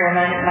a married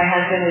woman. My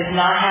husband is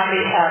not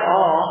happy at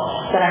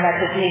all that I'm at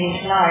this meeting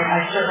tonight.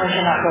 I certainly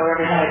cannot go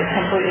every night. It's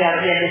completely out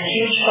of it. We had this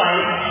huge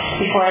fight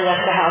before I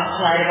left the house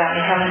tonight about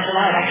me coming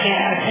tonight. I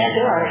can't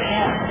do it. I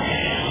can't.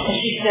 And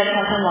she said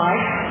something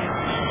like,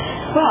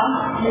 well,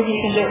 maybe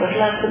you can do it with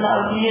less than that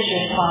with me as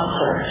your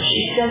sponsor.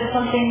 She said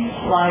something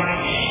like,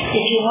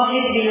 if you want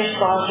me to be your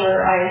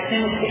sponsor, I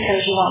assume it's because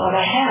you want what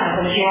I have.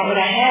 And if you want what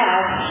I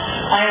have,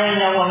 I only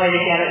know one way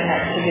to get it, and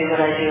that's to do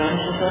what I do. And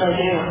this is what I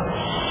do.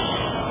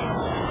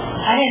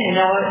 I didn't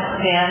know it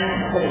then,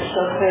 but it's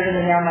so clear to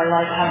me now my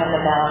lifetime in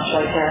the balance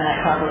right there in that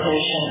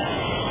conversation.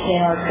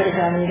 It could have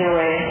gone either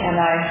way. And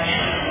I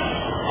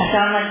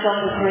found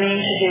myself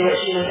agreeing to do what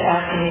she was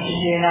asking me to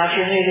do. Now, if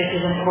you knew this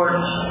is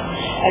important,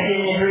 I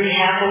didn't agree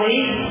happily,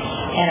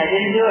 and I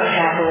didn't do it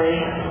happily,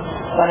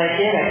 but I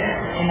did it.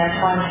 And that's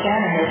why I'm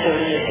standing here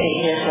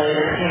 38 years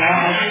later.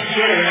 I just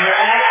did it. And your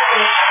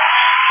attitude,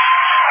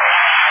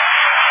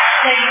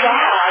 thank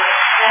God,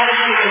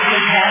 attitude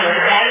doesn't matter.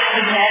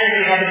 Attitude matters.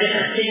 You have a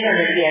different signal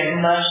to be a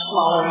much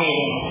smaller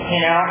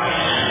meeting,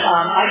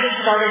 I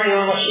just started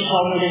doing what she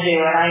told me to do,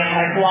 and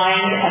I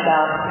whined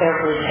about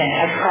everything.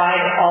 I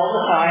cried all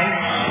the time.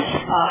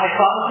 I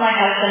fought with my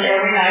husband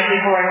every night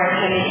before I went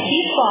to meet. He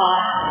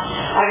thought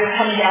I was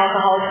coming to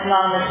Alcoholics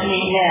Anonymous to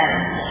meet men.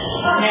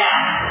 Now,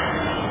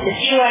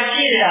 it's true I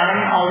cheated on him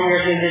all the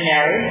years we've been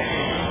married.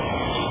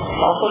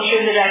 It's also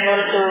true that I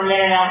noticed there were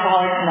men in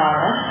Alcoholics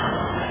Anonymous.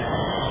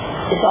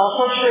 It's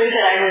also true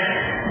that I was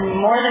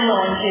more than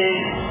willing to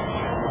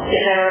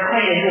get better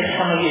acquainted with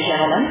some of you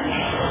gentlemen.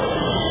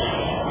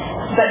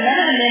 But none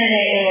of the men in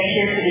AA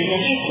appeared to be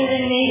interested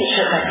in me, which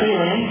hurt my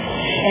feelings.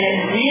 And it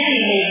really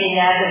made me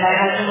mad that my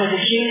husband was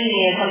accusing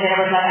me of something I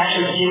was not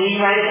actually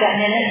doing right at that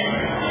minute.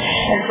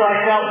 And so I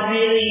felt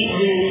really,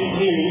 really,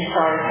 really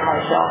sorry for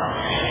myself.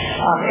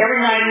 Every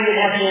night we would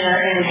have dinner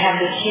and we'd have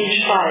this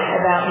huge fight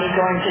about me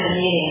going to the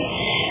meeting.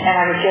 And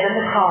I would get in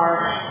the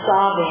car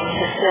sobbing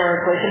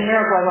hysterically. It's a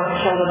miracle I wasn't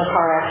killed in the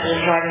car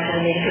accident driving to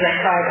the meeting because I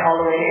cried all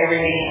the way to every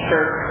meeting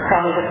for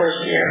probably the first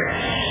year.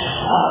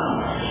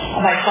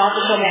 My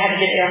sponsor told me I had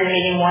to get every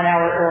meeting 1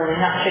 hour early,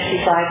 not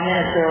 55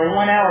 minutes early,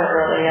 1 hour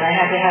early. And I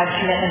had to have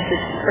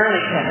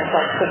early commitments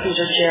like cookies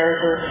or chairs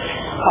or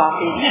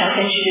coffee,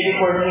 things you do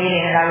before the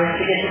meeting. And I was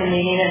to get to the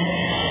meeting and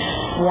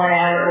 1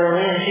 hour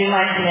early and do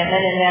my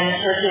commitment and then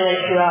circulate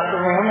throughout the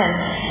room and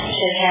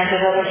shake hands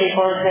with other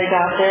people as they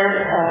got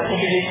there,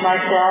 introduce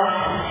myself,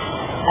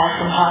 ask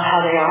them how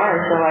they are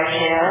as though I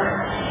care,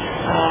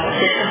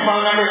 get some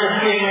phone numbers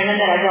of 3 women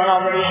that I don't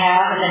already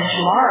have, and then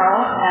tomorrow,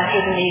 after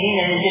the meeting,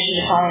 in addition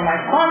to calling my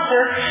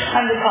sponsor,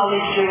 I'm going to call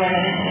these 3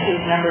 women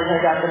whose numbers I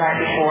got the night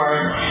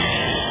before.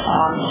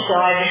 So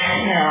I'd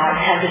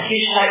have this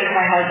huge fight with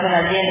my husband.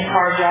 I'd be in the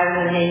car driving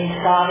to the meeting,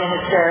 sobbing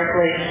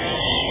hysterically,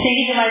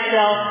 thinking to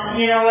myself,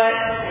 you know what,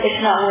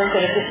 it's not worth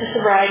it. If this is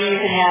sobriety, you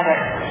can have it.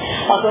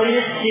 I'll go to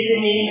this stupid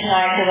meeting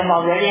tonight because I'm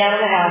already out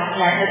of the house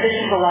tonight, but this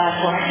is the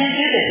last one. I can't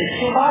do this. It's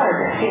too hard.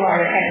 I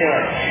can't do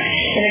it.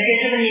 And I'd get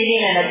to the meeting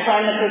and I'd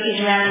sign the cookies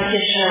around in the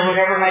kitchen or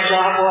whatever my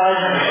job was,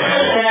 and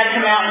then I'd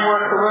come out and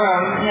work the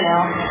room,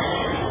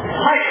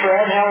 Hi,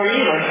 Fred, how are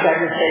you? And Fred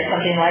would say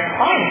something like,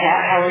 fine,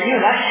 Pat, how are you?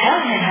 And I'd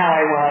tell him how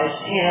I was,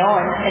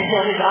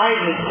 until his eyes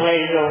would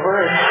glaze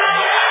over and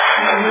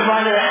move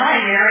on to the, hi,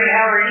 Mary,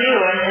 how are you?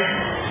 And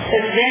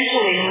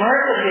eventually,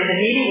 mercifully, the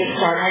meeting would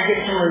start and I'd get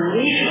some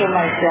relief for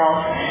myself.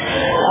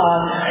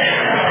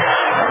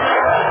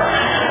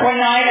 One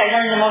night, I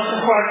learned the most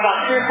important,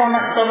 about 3 or 4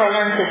 months sober, I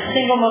learned the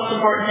single most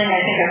important thing I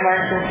think I've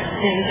learned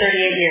in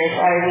 38 years.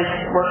 I was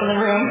working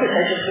the room, which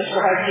I just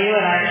described to you,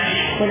 and I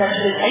went up to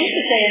this, I used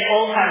to say an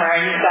old timer,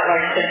 I used about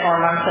like 6 more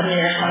months in me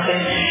or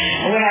something.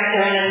 I went up to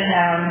him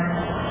and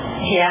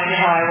he asked me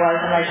how I was,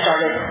 and I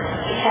started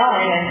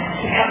telling, and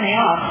he cut me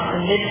off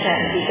in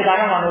mid-sentence. He said, I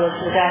don't want to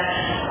listen to that.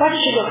 Why don't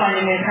you go find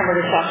a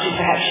newcomer to talk to you?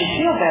 Perhaps you'd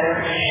feel better.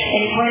 And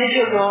he pointed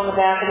to a girl in the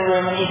back of the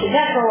room, and he said,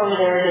 that girl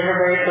over there is at her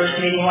very first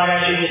meeting. Why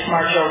don't you just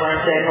march over and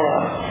say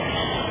hello?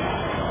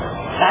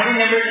 I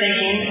remember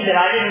thinking that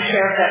I didn't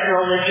care if that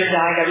girl lived or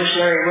died. I wish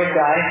Larry would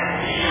die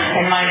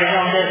and mind his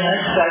own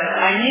business. But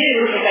I knew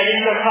if I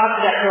didn't go talk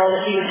to that girl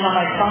that he would tell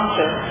my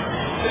sponsor.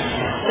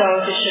 So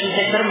it just shouldn't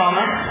take but a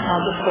moment.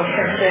 I'll just go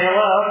here and say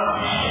hello.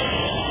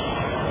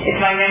 If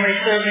my memory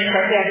serves me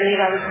correctly, I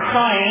believe I was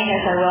crying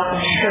as I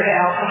welcomed her to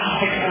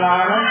Alcoholics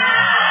Anonymous.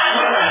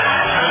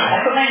 I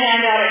put my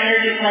hand out and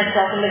introduced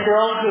myself, and the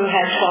girl who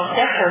had 12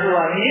 stepped her, who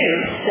I knew,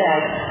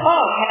 said,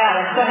 oh, Pat,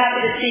 I'm so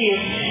happy to see you.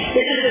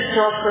 This is this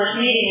girl's first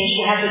meeting, and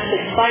she had this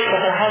big fight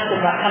with her husband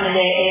about coming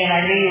to AA, and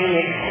I knew you were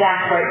the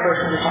exact right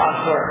person to talk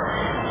to her.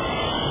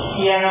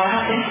 Yeah, no, I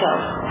don't think so.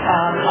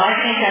 I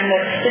think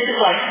this is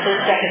like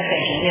split-second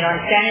thinking. I'm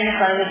standing in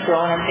front of this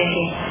girl and I'm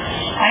thinking,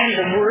 I am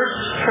the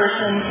worst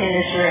person in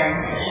this room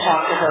to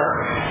talk to her.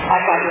 I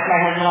fight with my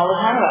husband all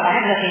the time about I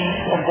have nothing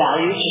of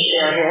value to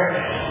share here.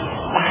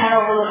 I kind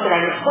of overlooked that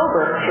I was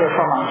sober for 3 or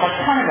 4 months. That's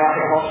kind of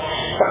valuable.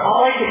 But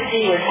all I could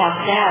see was how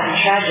sad and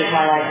tragic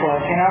my life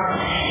was,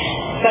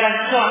 But I'm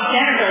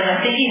standing there and I'm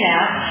thinking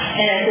that,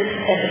 and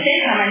at the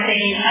same time I'm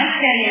thinking, I'm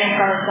standing in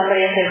front of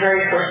somebody at their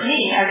very first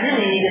meeting. I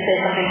really need to say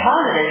something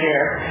positive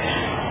here.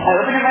 I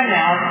opened up my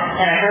mouth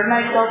and I heard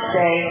myself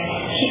say,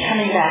 keep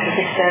coming back, it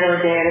gets better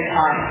a day at a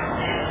time.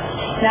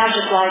 Now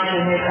just lied to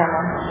a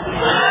newcomer.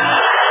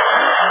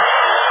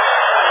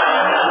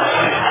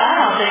 I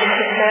don't think it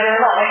gets better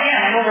at all. Again,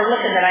 I'm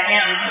overlooking that I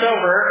am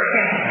sober.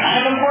 It's kind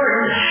of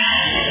important.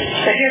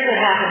 But here's what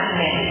happened to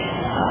me.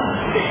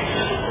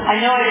 I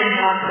know I didn't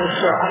talk to this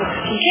girl. I was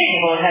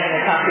incapable of having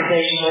a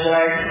conversation with her.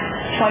 I was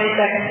 20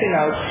 seconds, who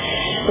knows.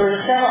 There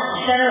was a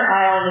center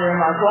aisle in the room.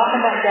 I was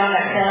walking back down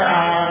that center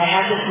aisle, and I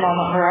had this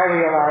moment where I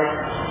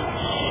realized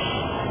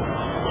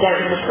that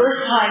it was the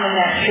first time in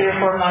that 3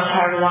 or 4 months,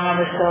 however long I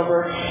was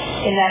sober,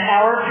 in that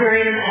hour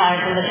period of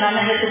time, from the time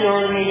I hit the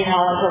door of the meeting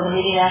hall until the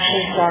meeting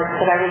actually starts,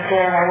 that I was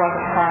there and I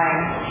wasn't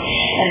crying.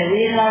 And the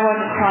reason I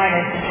wasn't crying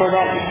is for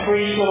that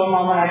brief little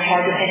moment I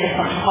tried to think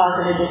of something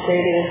positive to say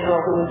to this girl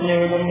who was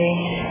newer than me,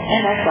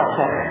 and I felt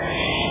better.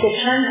 It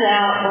turns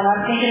out, when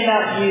I'm thinking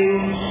about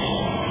you,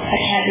 I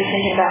can't be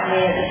thinking about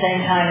me at the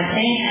same time. At the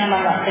same time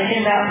I'm not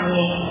thinking about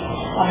me,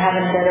 I'm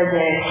having a better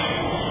day.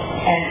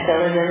 And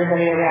so is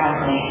everybody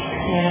around me,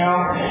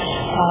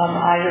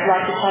 I would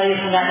like to tell you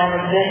from that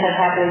moment this, I've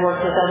happily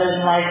worked with others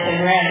in life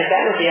and ran, but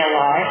that would be a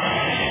lie.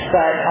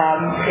 But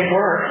it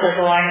works. There's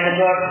a line in the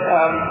book,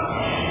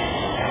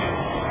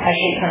 I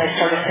hate when I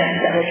start a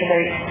sentence that way because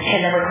I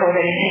can never quote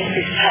anything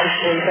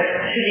precisely, but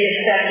to the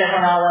effect that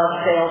when all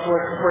else fails,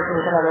 working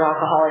with another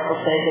alcoholic will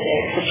save the day.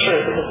 It's the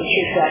truth. It was the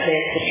truth that day.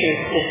 It's the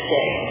truth this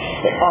day.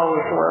 It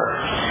always works.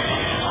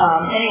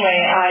 Anyway,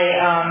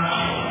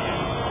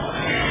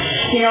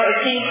 it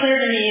seemed clear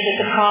to me that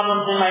the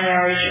problems in my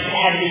marriage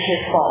had to be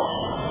his fault.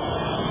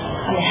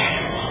 I mean,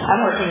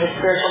 I'm working a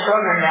spiritual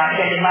program now. It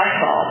can't be my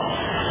fault.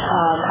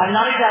 I'm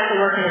not exactly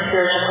working a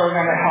spiritual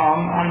program at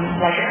home. I'm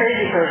like a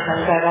crazy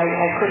person, but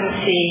I couldn't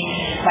see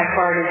my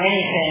part in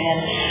anything. And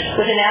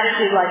with an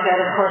attitude like that,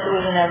 of course, it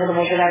was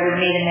inevitable that I would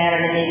meet a man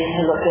in a meeting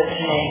who looked good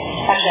to me.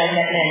 Actually, I've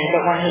met many,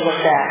 but one who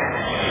looked back.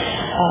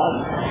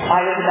 I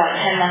was about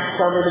 10 months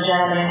sober. The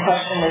gentleman in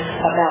question was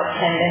about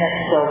 10 minutes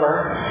sober.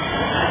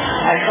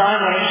 I saw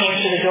him when he came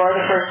through the door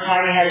the first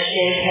time. He had a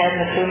shaved head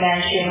and a Fu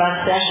Manchu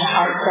mustache, and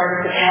heart started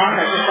to pound.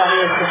 I just thought he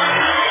was just,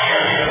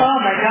 oh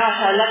my gosh,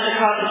 I leapt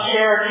across the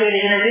chair or two to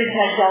introduce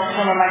myself to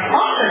him, and my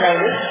sponsor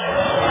noticed.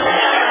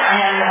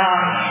 And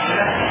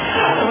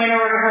I went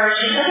over to her.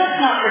 She said, let's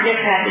not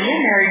forget, Kathy, you're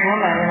a married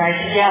woman. And I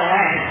said, yeah,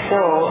 I'm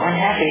so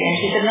unhappy. And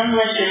she said,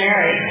 nonetheless, you're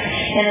married.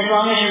 And as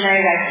long as you're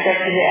married, I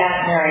expect you to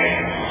act married.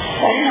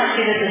 I did not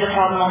see this as a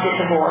problem. I'll get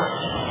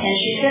divorced. And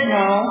she said,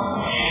 no.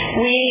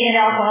 We in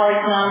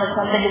Alcoholics Anonymous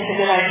don't think it's a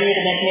good idea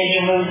to make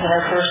major moves in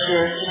our first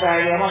year of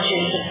sobriety. I want you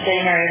to just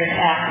stay married and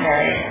act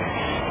married.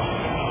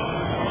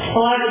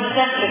 Well, I was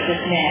obsessed with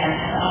this man.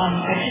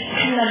 I just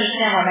couldn't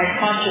understand why my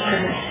sponsor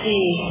couldn't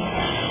see.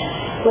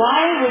 Why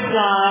would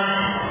God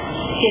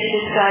get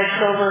this guy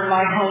sober in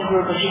my home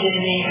group if he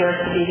didn't mean for us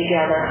to be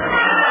together?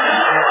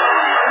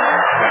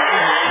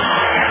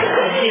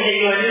 I see that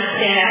you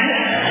understand.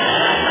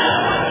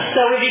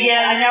 So we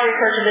began, I now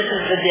refer to this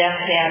as the death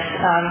dance.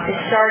 It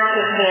starts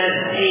with the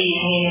deep,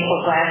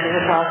 meaningful glances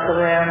across the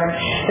room, and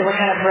they were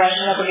kind of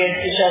brushing up against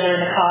each other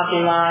in the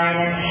coffee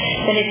line, and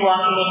then he's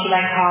walking me to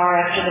my car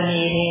after the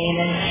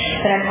meeting, and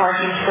then I'm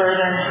parking further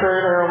and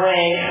further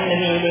away from the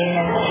meeting,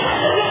 and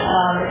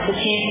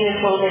it's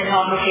a little bit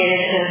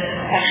complicated to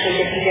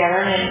actually get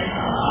together. And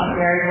I'm a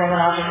married woman,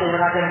 obviously we're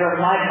not going to go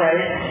to my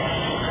place.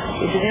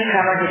 He's a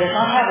newcomer, he does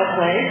not have a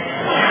place.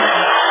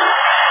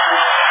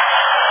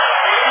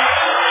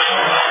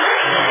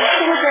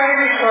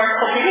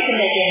 We can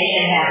make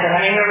anything happen. I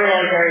mean, we're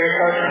really very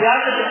resourceful. We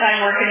also at the time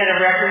working at a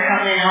record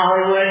company in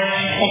Hollywood,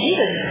 and he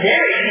was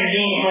very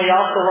conveniently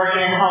also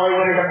working in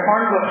Hollywood at a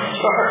porn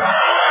bookstore.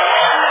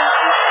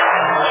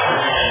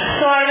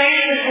 So I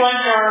arranged this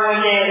lunch hour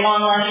one day,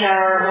 long lunch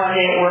hour one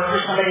day at work for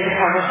somebody to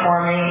cover for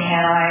me,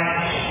 and I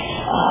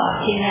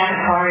didn't have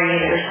a car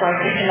either, so I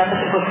picked him up at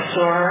the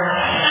bookstore,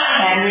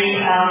 and we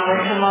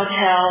went to a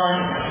motel and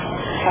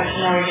got to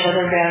know each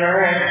other better.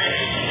 And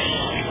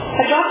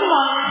I dropped him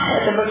off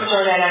at the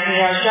bookstore that afternoon.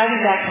 I was driving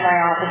back to my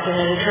office, and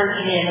it occurred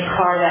to me in the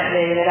car that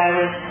day that I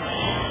was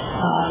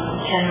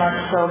 10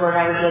 months sober, and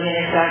I was living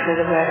exactly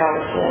the way I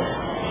always lived.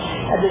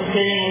 I've been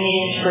sitting in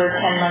meetings for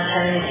 10 months,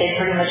 hearing me say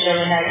pretty much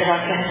every night that I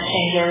was going to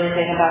change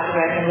everything about the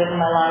way I've been living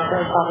my life. I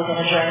was probably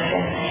going to drink,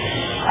 and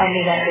I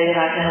knew that day that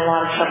I was in a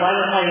lot of trouble. I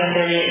will tell you, in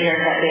 38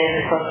 years, that day is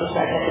the closest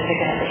I've been to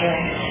picking up a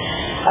drink.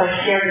 I was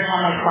scared to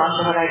tell my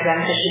sponsor what I'd done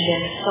because she'd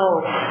been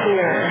so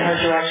clear in her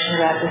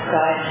direction about this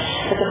guy.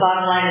 But the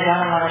bottom line is I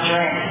don't want to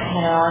drink,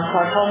 And so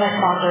I told my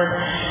sponsor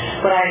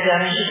what I'd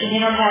done, and she said,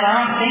 Pat, I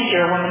don't think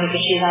you're a woman who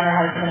could cheat on her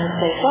husband and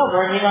stay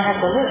sober, and you don't have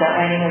to live that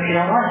way anymore if you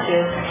don't want to.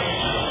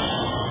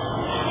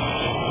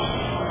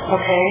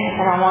 Okay,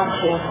 I don't want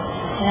to.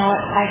 You know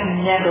what? I've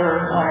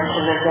never wanted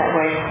to live that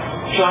way,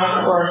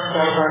 drunk or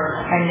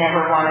sober. I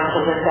never wanted to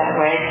live that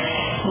way.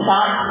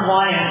 Not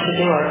wanting to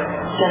do it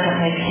doesn't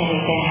make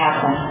anything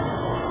happen.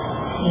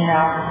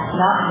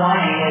 Not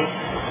wanting is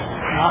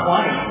not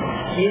wanting.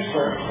 It's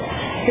useless.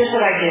 Here's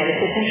what I did. If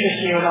this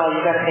interests you at all,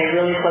 you've got to pay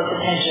really close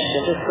attention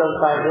because this goes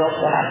by real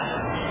fast.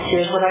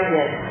 Here's what I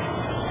did.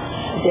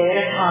 A day at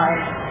a time,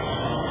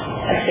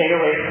 I stayed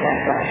away from that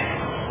guy.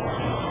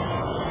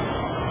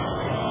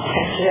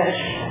 That's it.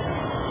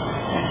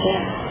 That's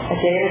it. A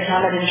day at a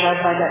time I didn't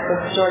drive by that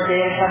bookstore. A day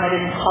at a time I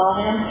didn't call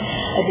him.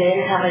 A day at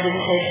a time I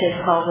didn't take his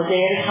calls. A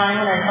day at a time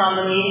when I saw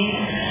him in the meeting,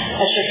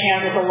 I shook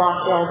hands with a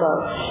locked elbow.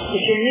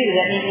 If you're new,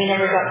 that means we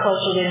never got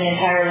closer than the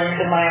entire length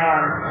of my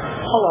arm.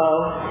 Hello.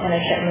 And I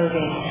kept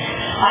moving.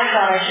 I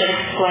thought I should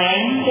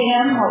explain to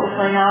him what was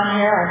going on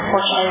here.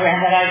 Unfortunately, I ran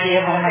that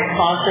idea by my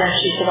sponsor, and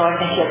she said, I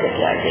think you'll get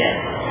the idea.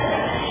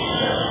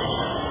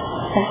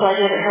 And so I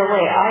did it her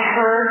way. I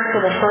heard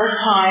for the first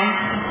time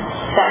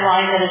that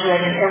line that is read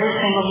in every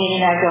single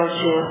meeting I go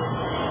to,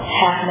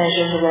 half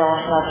measures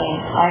availeth nothing.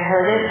 I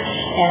heard it,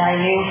 and I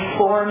knew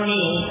for me,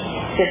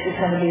 this is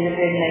going to be the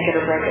big make it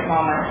or break it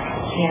moment.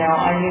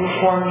 I knew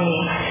for me,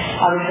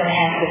 I was going to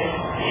have to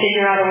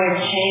figure out a way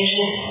to change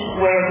this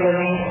way of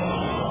living,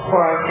 or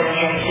I was going to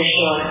drink for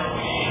sure.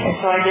 And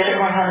so I did it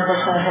 100%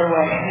 her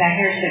way. Now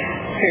here's the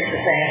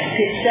thing.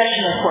 The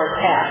obsession, of course,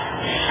 passed.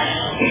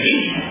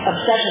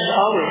 Obsessions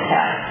always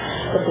pass.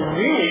 But the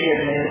really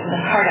good news, and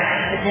the part I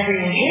had never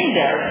even dreamed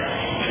of,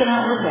 is that I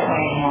don't live that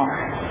way anymore.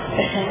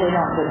 I simply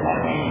don't live that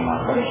way anymore.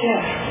 What a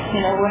gift.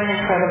 What an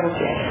incredible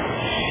gift.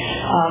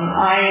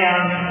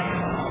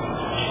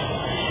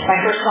 My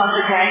first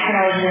sponsor drank when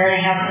I was a year and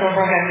a half sober.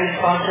 I got a new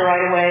sponsor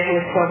right away who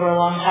was sober a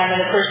long time.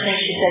 And the first thing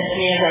she said to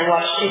me is, I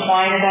watched you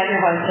whine about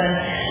your husband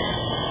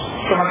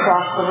from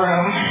across the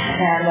room,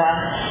 and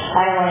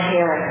I don't want to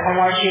hear it. I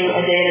want you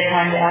a day at a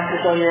time to act as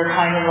though you're a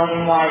kind and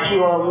loving wife.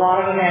 You owe a lot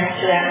of amends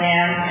to that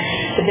man.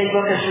 The big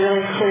book is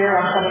really clear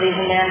on some of these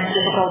amends,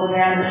 difficult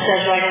amends. It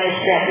says right in the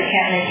step, you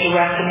can't make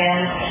direct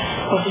amends.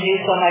 What to do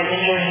so by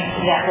injuring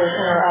that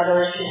person or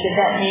others. She said,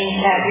 that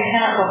means that you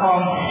cannot go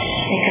home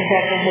and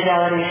confess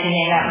infidelities you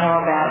may not know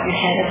about.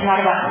 It's not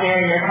about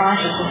clearing your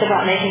conscience. It's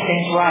about making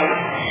things right.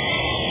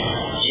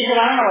 She said,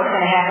 I don't know what's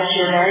going to happen to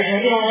your marriage.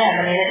 Maybe it'll end.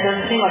 I mean, it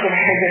doesn't seem like a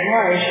very good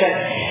marriage, but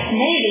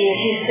maybe if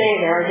you stay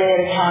there a day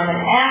at a time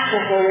and act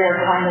as though you're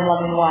a kind and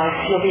loving wife,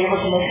 you'll be able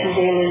to make some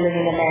daily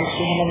living amends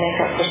to him and make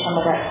up for some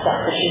of that stuff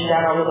that you've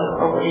done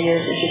over the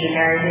years that you've been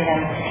married to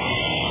him.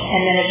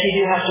 And then if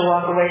you do have to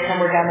walk away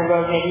somewhere down the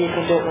road, maybe you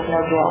can do it with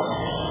no guilt.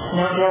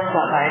 No guilt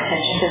got my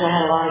attention because I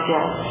had a lot of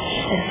guilt.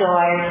 And so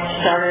I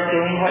started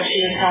doing what she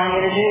was telling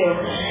me to do.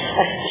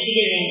 She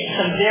gave me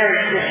some very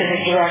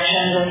specific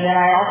directions, and then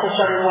I also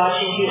started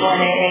watching people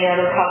in AA,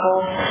 other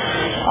couples,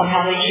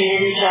 how they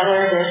treated each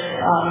other. There's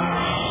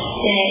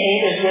in AA,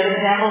 there's good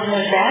examples and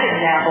there's bad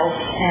examples.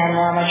 And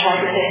I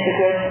tried to take the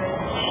good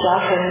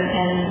stuff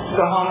and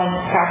go home and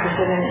practice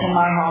it in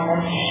my home.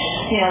 And,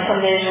 some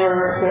days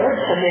were good,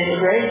 some days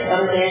were great,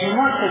 other days were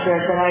not so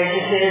good, but I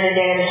just did it a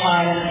day at a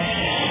time. And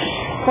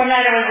one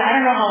night I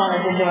don't know how long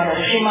I've been doing it,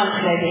 a few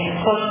months maybe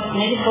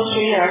close to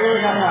a year, I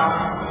really don't know.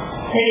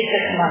 Maybe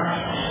 6 months.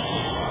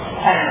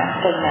 I don't know,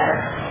 doesn't matter.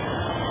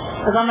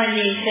 I was on my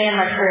knees saying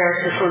my prayers,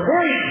 which were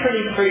very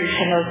pretty brief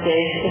in those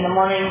days. In the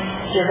morning,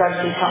 dear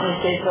God, please help me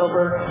stay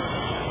sober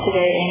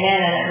today, amen,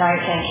 and at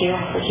night, thank you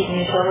for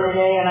keeping me sober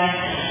today. And I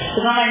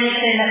was on my knees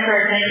saying that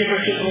prayer, thank you for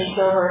keeping me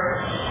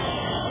sober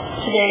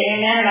today,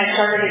 amen, and I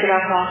started to get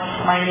up off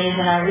my knees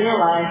and I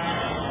realized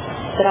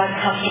that I'm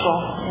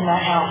comfortable in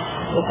that house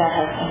with that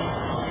husband.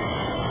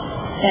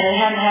 And it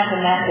hadn't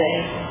happened that day.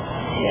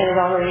 It had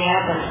already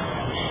happened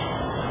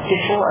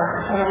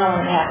before. I don't know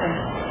when it happened.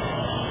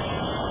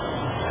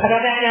 I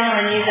got back down on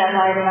my knees that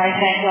night and I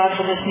thanked God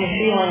for this new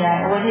feeling.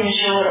 I wasn't even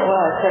sure what it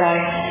was, but I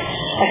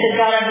said,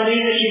 God, I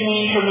believe that you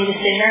mean for me to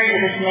stay married to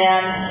this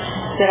man,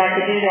 that I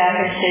could do that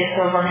and stay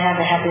sober and have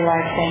a happy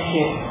life. Thank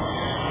you.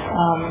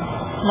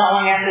 Not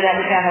long after that,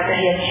 we found out that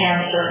he had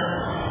cancer.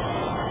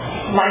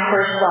 My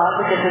first thought,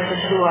 because this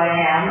is who I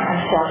am,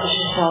 I'm selfish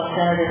and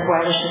self-centered, is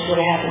why this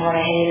would have happened when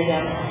I hated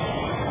him.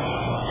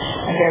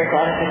 I'm very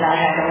glad it did not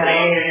happen when I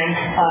hated him.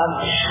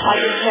 I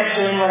just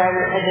kept doing what I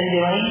had been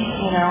doing,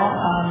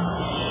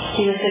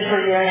 He was sick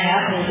for a year and a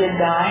half and he did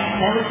die.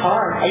 That was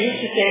hard. I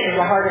used to say it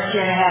was the hardest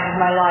year and a half of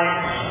my life.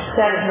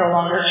 That is no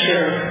longer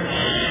true.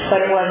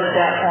 But it was at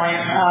that point.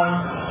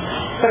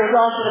 But it was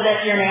also the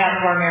best year and a half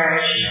of our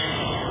marriage.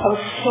 I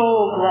was so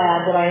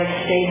glad that I had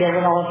stayed there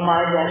when all of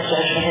my best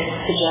judgment had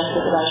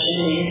suggested that I should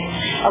leave.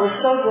 I was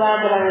so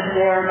glad that I was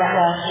there in that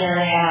last year and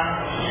a half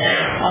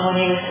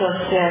when he was so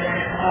sick.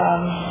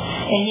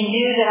 And he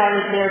knew that I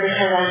was there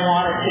because I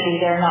wanted to be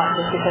there, not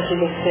just because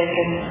he was sick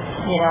and,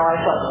 I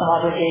felt some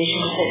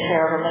obligation to take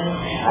care of him.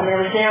 And it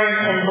was there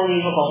and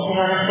believable. You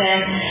know what I'm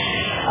saying?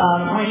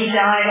 When he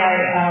died,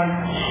 I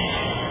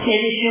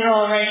made these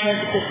funeral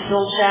arrangements at this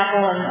little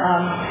chapel, and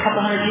a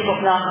couple hundred people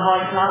from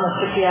Alcoholics Anonymous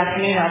took the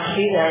afternoon out to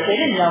be there. They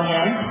didn't know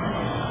him,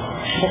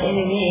 but they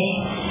knew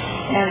me,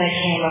 and they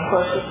came, of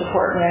course, to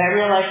support me. And I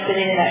realized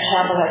sitting in that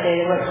chapel that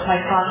day that my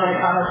confident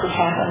honestly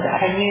happened.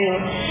 I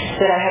knew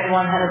that I had 100%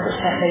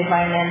 made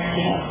my amends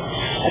to him.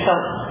 I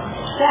felt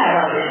sad,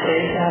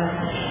 obviously,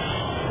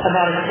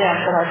 about his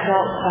death, but I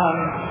felt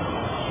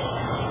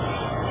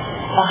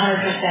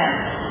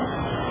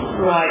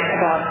 100% right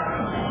about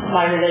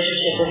my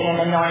relationship with him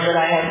and knowing that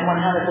I had 100%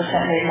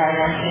 made my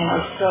amends to him. I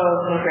was so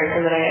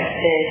grateful that I had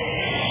stayed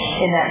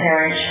in that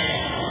marriage.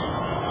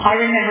 I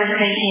remember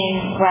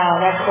thinking, wow,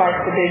 that's like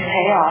the big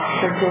payoff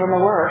for doing the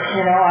work.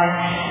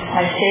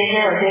 I stayed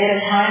there a day at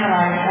a time and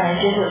I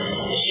did what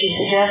she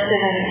suggested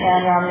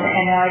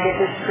and now I get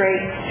this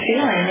great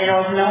feeling,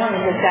 of knowing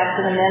that that's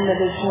an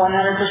amendment that is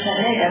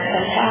 100% made. That's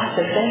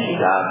fantastic. Thank you,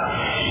 God.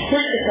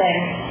 Here's the thing.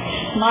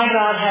 My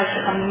God has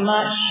a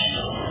much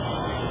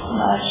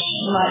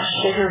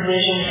bigger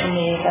vision for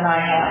me than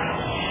I have.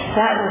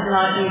 That was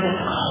not even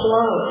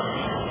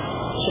close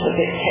to the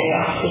big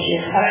payoff.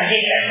 I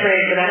hate that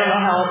phrase, but I don't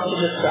know how else to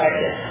describe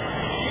this.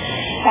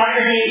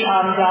 After he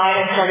died,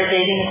 I started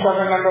dating a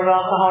sober member of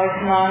Alcoholics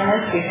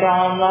Anonymous. We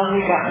fell in love.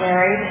 We got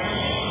married.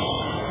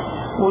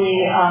 We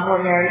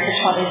were married for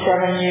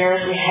 27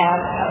 years. We had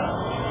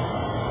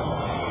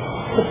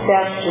the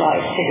best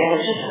life together,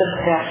 just the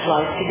best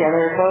life together.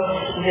 We're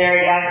both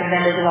very active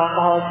members of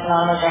Alcoholics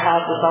Anonymous. Our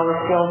house was always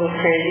filled with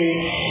crazy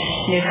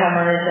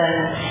newcomers,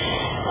 and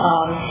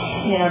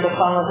the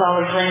phone was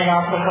always ringing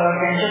off the hook,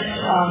 and just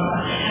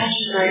such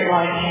a great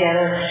life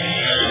together.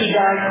 He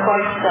died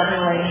quite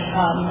suddenly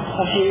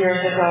a few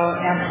years ago,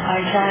 and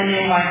I'm telling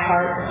you, my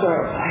heart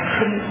broke.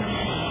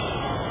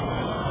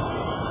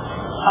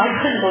 I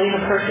couldn't believe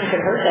a person could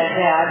hurt that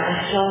bad and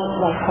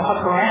still like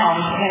walk around.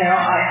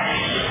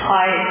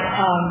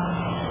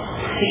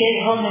 It gave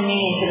a whole new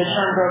meaning to the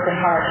term broken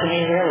heart to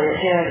me, really.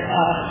 It did.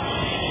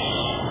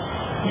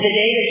 The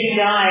day that he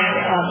died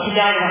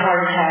of a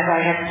heart attack.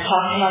 I had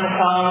talked to him on the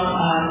phone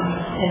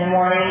in the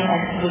morning.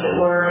 I was at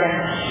work, and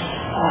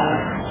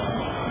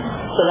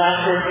the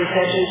last words we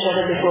said to each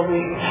other before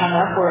we hung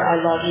up were, "I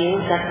love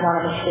you." That's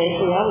not a mistake.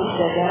 We always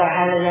said that. I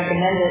highly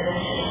recommend it.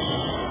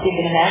 You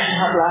can imagine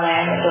how glad I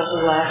am that those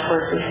were the last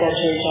words we said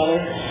to each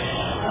other.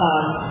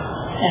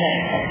 And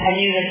I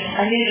knew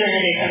during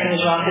the day something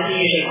was wrong, because he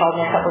usually called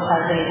me a couple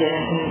times and he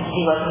didn't, and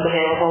he wasn't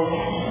available.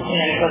 He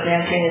wasn't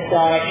answering his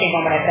phone. I came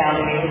home and I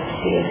found him.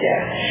 He was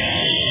dead.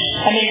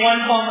 I made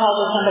one phone call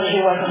to somebody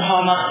who wasn't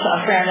home,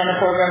 a friend on the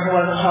program who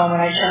wasn't home,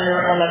 and I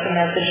left a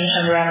message and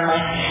turned around, and my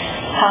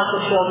house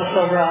was filled with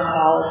sober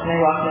alcoholics, and they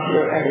walked me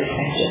through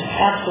everything. Just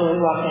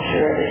absolutely walked me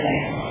through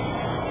everything.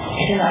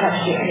 I did not have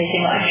to do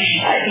anything like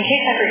that. In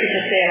case I forget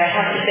to say it, I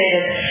have to say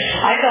that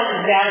I felt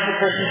as bad as a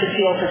person could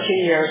feel for 2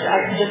 years.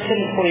 I just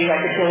couldn't believe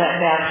I could feel that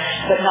bad.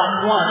 But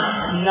not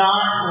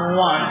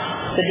once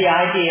did the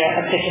idea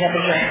of picking up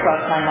a drink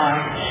cross my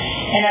mind.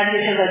 And that's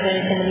because I've been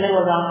in the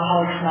middle of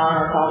Alcoholics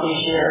Anonymous all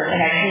these years,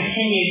 and I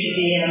continue to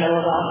be in the middle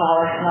of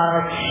Alcoholics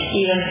Anonymous,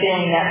 even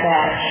feeling that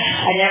bad.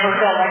 I never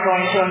felt like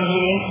going to a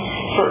meeting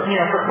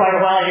for quite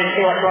a while. I didn't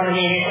feel like going to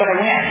meetings, but I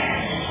went.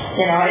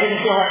 I didn't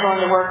feel like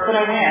going to work, but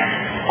I went.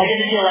 I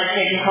didn't feel like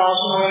taking calls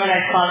from the women I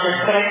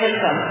sponsored, but I took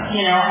them.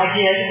 I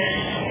did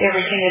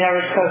everything that I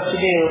was supposed to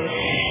do.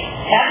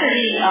 After a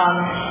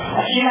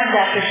few months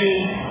after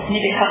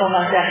maybe a couple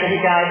months after he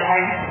died,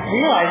 I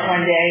realized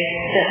one day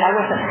that I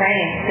wasn't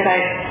praying. That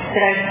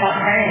I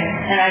stopped praying.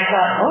 And I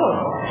thought,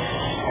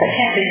 that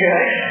can't be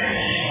good.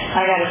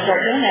 I got to start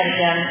doing that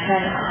again.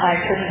 And I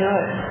couldn't do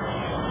it.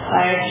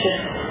 I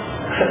just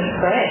couldn't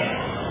pray.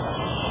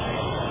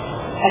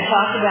 I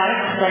talked about it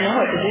because I know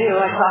what to do.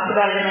 I talked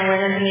about it in a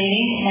women's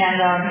meeting, and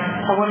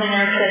a woman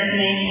there said to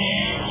me,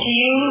 "Do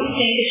you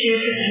think if you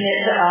could commit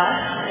to us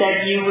that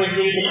you would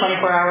read the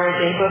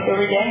 24-hour-a-day book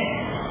every day?"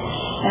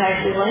 And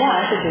I said, "Well,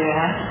 yeah, I could do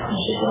that." And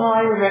she said, "Well,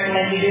 I would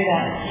recommend you do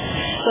that."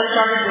 So I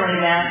started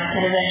doing that,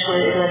 and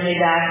eventually it led me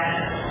back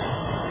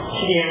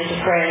to be able to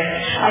pray.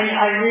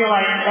 I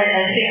realized, I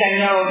think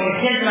I know,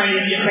 Kim and I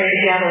used to pray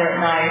together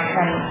at night,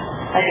 and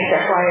I think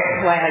that's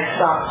why I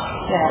stopped.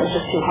 It was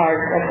just too hard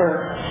at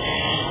first.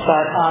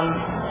 But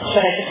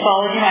I just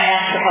followed him. I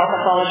asked for help. I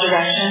followed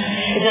direction.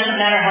 It doesn't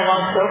matter how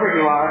long sober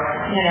you are.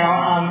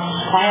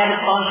 I have a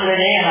sponsor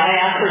today, and I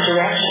ask for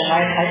direction.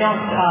 I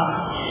don't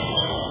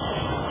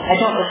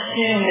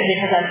assume that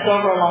because I'm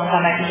sober a long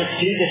time I can just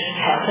do this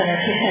stuff and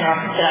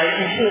that I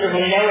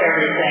intuitively know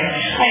everything.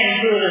 I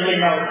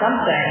intuitively know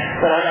something,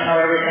 but I don't know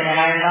everything, and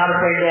I'm not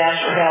afraid to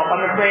ask for help.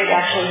 I'm afraid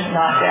actually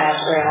not to ask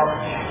for help.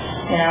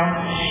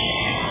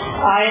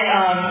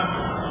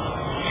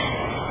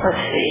 Let's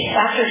see.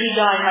 After he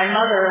died,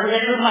 we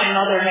had moved my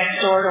mother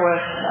next door to us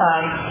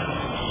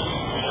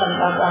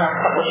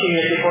a few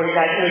years before he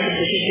died, so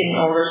she's getting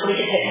older, so we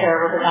could take care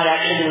of her, but not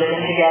actually be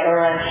living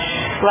together. And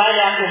right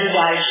after he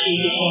died, she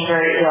became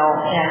very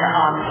ill, and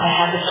I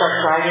had to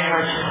start driving her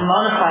to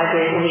Pomona 5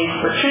 days a week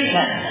for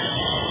treatment,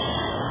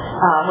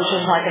 which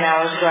was like an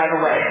hour's drive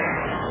away.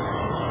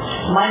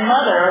 My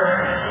mother,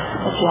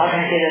 let's see how I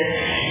can say this.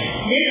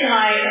 Vince and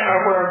I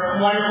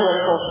were one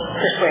political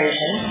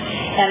persuasion,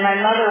 and my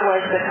mother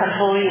was the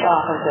complete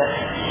opposite.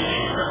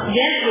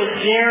 Vince was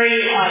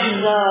he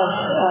loved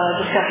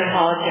discussing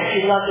politics.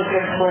 He loved a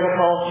good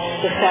political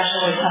discussion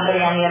with somebody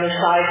on the other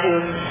side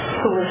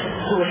who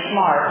was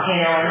smart,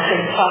 and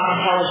could talk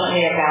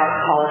intelligently about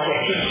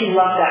politics. He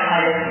loved that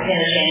kind of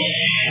interchange.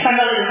 My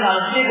mother was not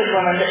a stupid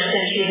woman, but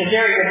she was a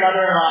very good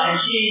mother-in-law, and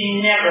she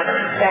never,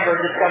 ever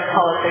discussed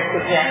politics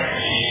with him.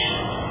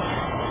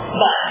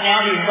 But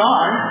now he's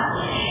gone,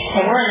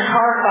 and we're in the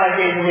car 5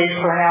 days a week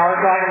for an hour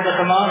driving to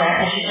Pomona,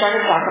 and she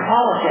started talking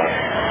politics.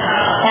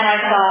 And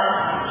I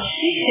thought,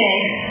 she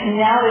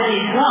thinks now that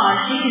he's gone,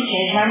 she can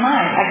change my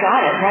mind. I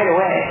got it right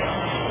away.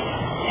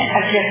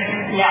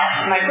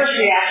 My first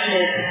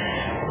reaction is,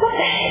 what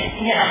the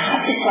heck?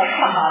 It's like,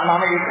 come on, Mom,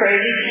 are you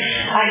crazy?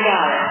 I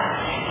got it.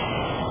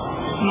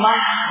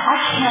 I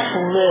can't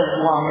live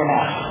long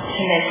enough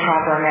to make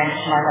proper amends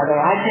to my mother.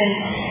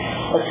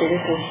 This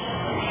is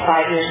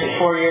 5 years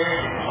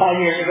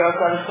ago,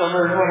 so I was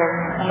sober,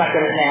 whatever. I'm not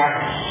good at math.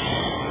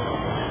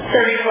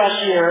 30 plus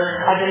years,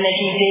 I've been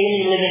making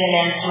daily living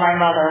amends to my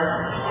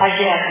mother. I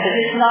guess, but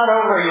it's not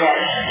over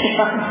yet.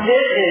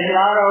 This is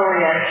not over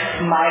yet.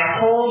 My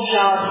whole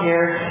job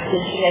here is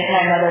to make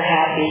my mother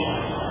happy.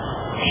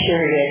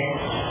 Period.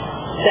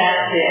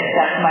 That's it.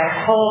 That's my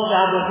whole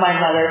job with my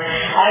mother.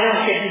 I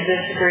don't get to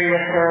disagree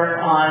with her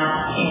on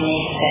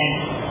anything.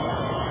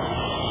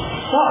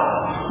 So,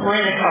 we're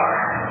in the car.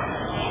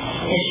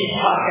 And she's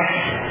talking.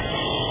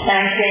 And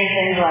I'm saying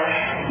things like,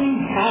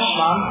 gosh,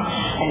 Mom,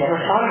 I never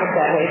thought of it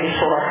that way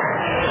before.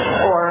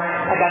 Or,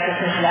 I got this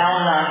from Al,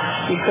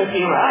 you could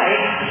be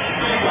right.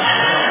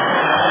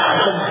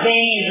 The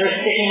veins are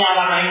sticking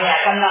out on my neck.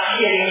 I'm not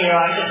kidding you.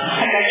 I'm just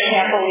like, I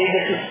can't believe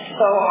this is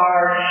so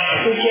hard.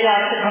 We get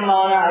out to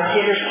Pomona. I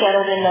get her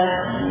settled in the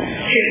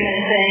treatment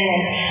thing,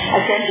 and I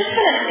said, I'm just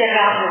going to step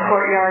out in the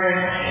courtyard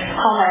and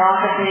call my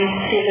office and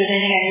see if there's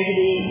anything I need to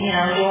be,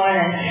 doing.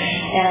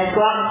 And I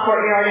go out in the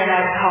courtyard and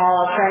I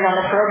call a friend on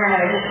the program,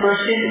 and I just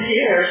burst into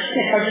tears,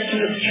 just from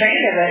the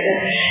strain of it.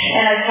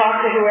 And I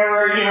talked to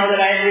whoever,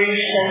 that I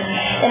reached,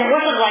 and it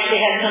wasn't like they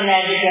had some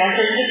magic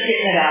answer, just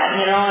getting it out,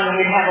 and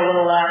we'd have a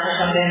little laugh or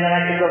something, and then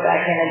I could go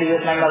back in and be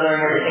with my mother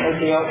and everything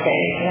would be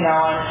okay, and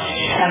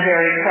I'm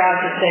very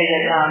proud to say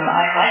that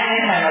I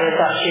think my mother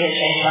thought she had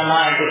changed my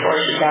mind before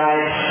she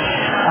died.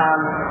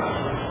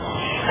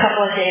 A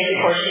couple of days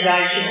before she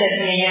died, she said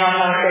to me, I'm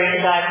not afraid to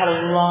die. I've had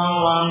a long,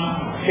 long,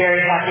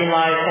 very happy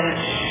life, and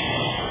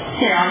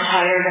I'm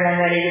tired and I'm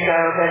ready to go,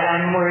 but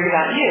I'm worried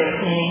about you.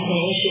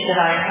 She said,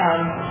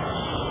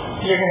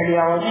 you're going to be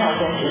all alone.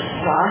 Vince is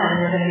gone,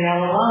 and you're going to be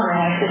all alone.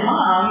 And I said,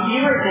 Mom,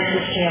 you were at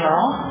Vince's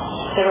funeral.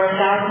 There were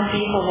 1,000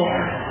 people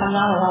there. I'm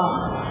not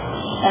alone.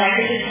 And I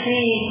could just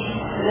see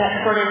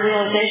that sort of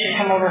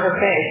realization come over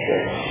her face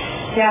that,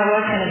 I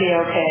was going to be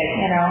okay,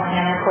 and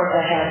of course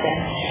I have been.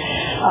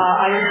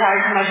 I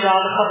retired from my job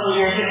a couple of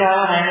years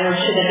ago, and I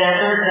moved to the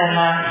desert, and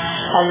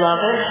I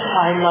love it.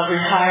 I love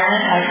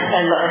retirement. I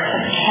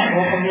can't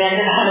recommend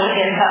it highly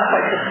enough.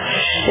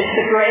 It's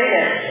the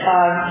greatest.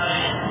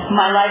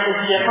 My life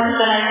is different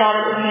than I thought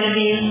it was going to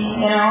be,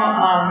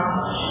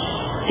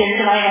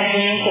 Vince and I had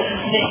dreams of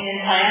making in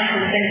plans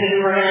and things that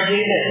we were going to do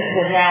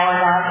that now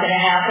are not going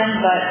to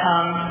happen,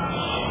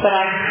 but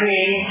I'm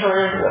creating sort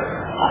of,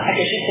 I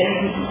guess you say,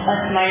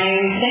 my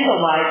new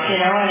single life,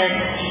 and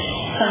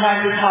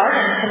sometimes it's hard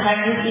and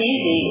sometimes it's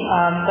easy,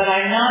 but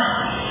I'm not,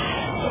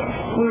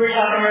 we were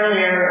talking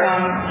earlier,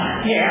 I'm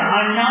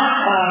not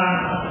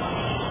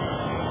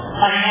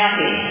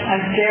unhappy.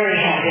 I'm very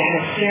happy. I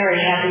have a very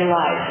happy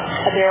life.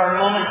 There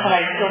are moments when I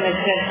still miss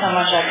Vince so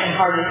much I can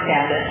hardly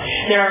stand it.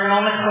 There are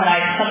moments when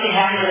something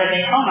happens that I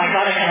think, oh my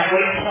God, I cannot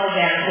wait to tell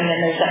Vince, and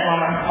then there's that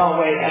moment,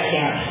 oh wait, I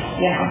can't,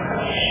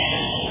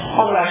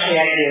 Although actually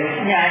I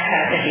do. I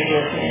kind of think he's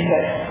listening,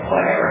 but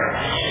whatever.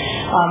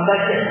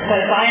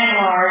 But by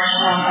and large,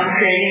 I'm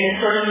creating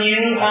this sort of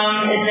new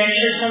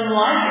adventuresome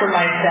life for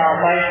myself.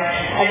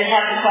 I just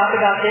have to talk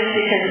about this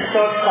because it's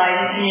so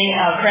exciting to me.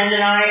 A friend and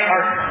I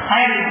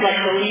am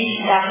like the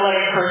least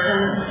athletic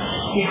person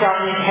you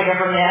probably have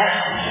ever met.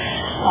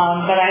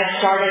 But I've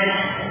started,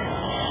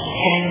 I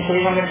can't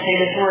believe I'm going to say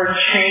this word,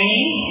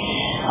 training.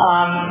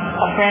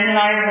 A friend and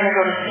I are going to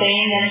go to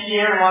Spain next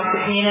year and walk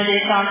the Camino de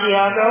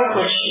Santiago,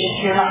 which,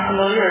 if you're not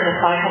familiar, is a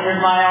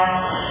 500-mile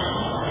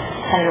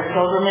kind of a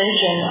pilgrimage,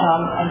 and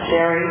I'm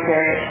very,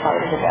 very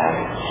excited about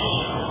it.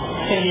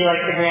 It's going to be like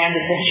the grand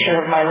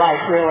adventure of my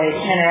life, really,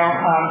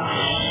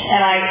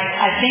 And I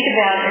think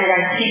about it,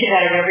 I think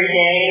about it every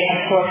day.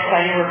 I'm so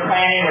excited. We're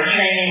planning, we're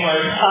training,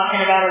 we're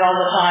talking about it all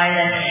the time,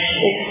 and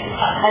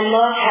I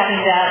love having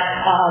that.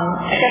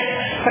 I guess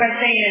what I'm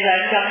saying is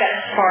I've got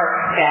that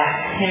spark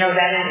back,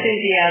 that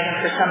enthusiasm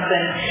for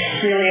something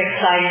really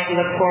exciting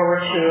to look forward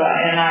to,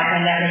 and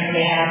that makes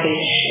me happy.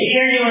 If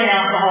you're new in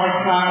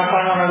Alcoholics Anonymous, I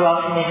want to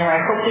welcome you here.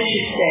 I hope that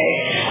you stay.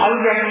 I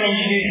would recommend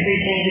you do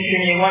 3 things if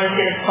you're new. 1 is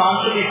get a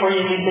sponsor before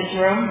you leave this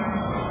room. 2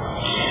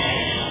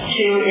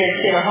 is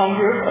get a home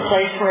group, a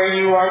place where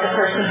you are the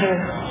person who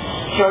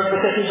throws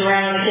the cookies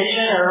around in the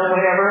kitchen or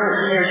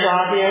whatever your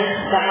job is.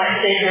 That might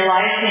save your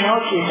life, if you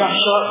don't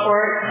show up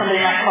for it,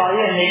 somebody might call you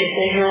and maybe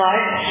save your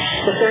life.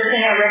 The 3rd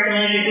thing I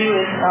recommend you do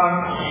is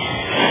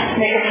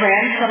make a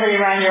friend, somebody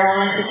around your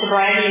own length of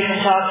sobriety you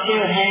can talk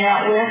to and hang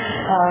out with.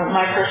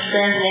 My first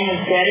friend's name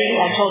is Betty.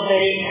 I told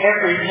Betty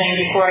everything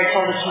before I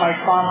told it to my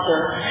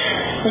sponsor.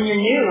 When you're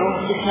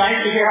new, it's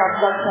nice to hear how it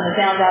sucks when it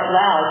sounds out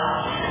loud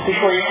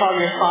before you call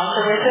your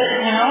sponsor with it,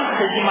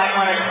 because you might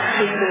want to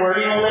tweak the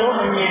wording a little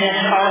when you then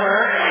call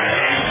her.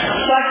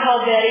 So I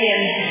called Betty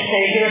and say,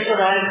 here's what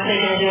I was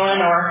thinking of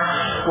doing, or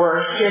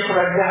worse, here's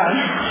what I've done.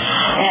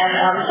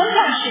 And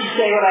sometimes she'd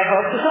say what I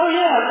hoped, because, oh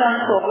yeah, that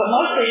sounds cool. But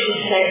mostly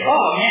she'd say,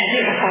 oh man,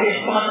 you're going to call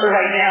your sponsor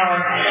right now.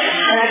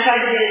 And I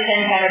tried to be the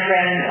same kind of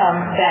friend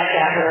back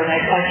at her, and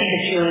I think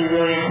it's really,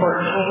 really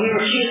important.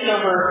 She was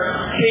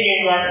sober 3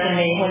 days less than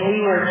me. When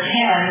we were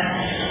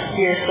 10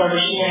 years sober,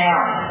 she went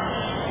out.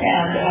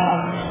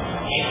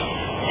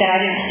 And I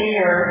didn't see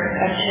her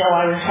until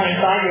I was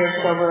 25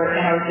 years sober,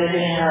 and I was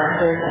visiting her in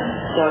prison.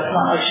 So it's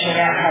not like she went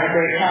out and had a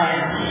great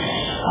time.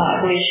 I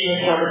believe she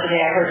is sober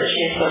today. I heard that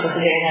she is sober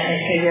today, and that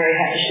makes me very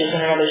happy. She's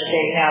in another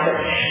state now. But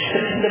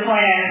the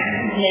point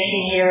I'm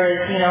making here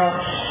is,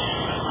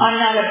 I'm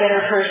not a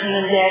better person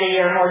than Daddy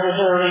or more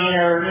deserving,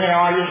 or,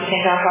 I used to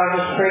think if I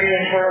was pretty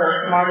as her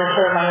or smart as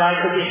her, my life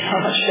would be so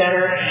much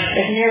better.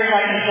 As near as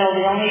I can tell,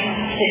 the only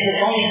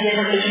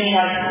difference between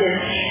us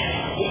is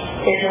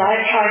is that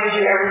I've tried to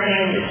do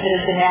everything that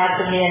has been asked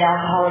of me in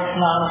Alcoholics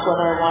Anonymous,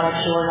 whether I wanted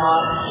to or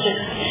not.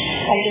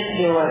 I just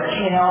do it.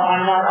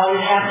 I'm not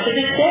always happy. To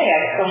this day,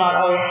 I'm still not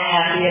always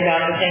happy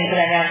about the things that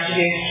I'm asked to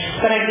do,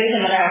 but I do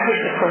them, and I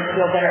always, of course,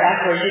 feel better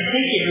afterwards. You'd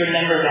think you'd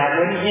remember that,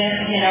 wouldn't you?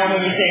 When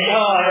you think,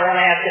 I don't want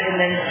to have to, and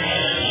then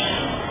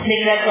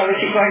maybe that's why we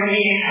keep going to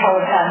meetings all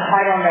the time.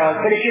 I don't know.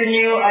 But if you're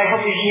new, I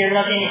hope you hear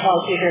nothing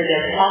else. You hear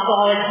this.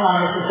 Alcoholics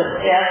Anonymous is the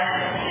best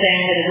thing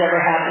that has ever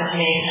happened to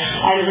me.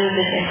 I live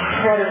this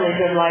incredibly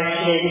good life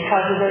today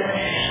because of it.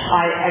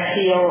 I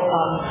feel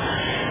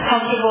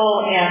comfortable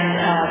and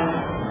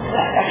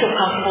I feel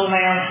comfortable in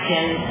my own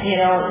skin.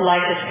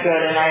 Life is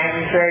good, and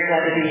I'm very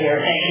glad to be here.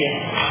 Thank you.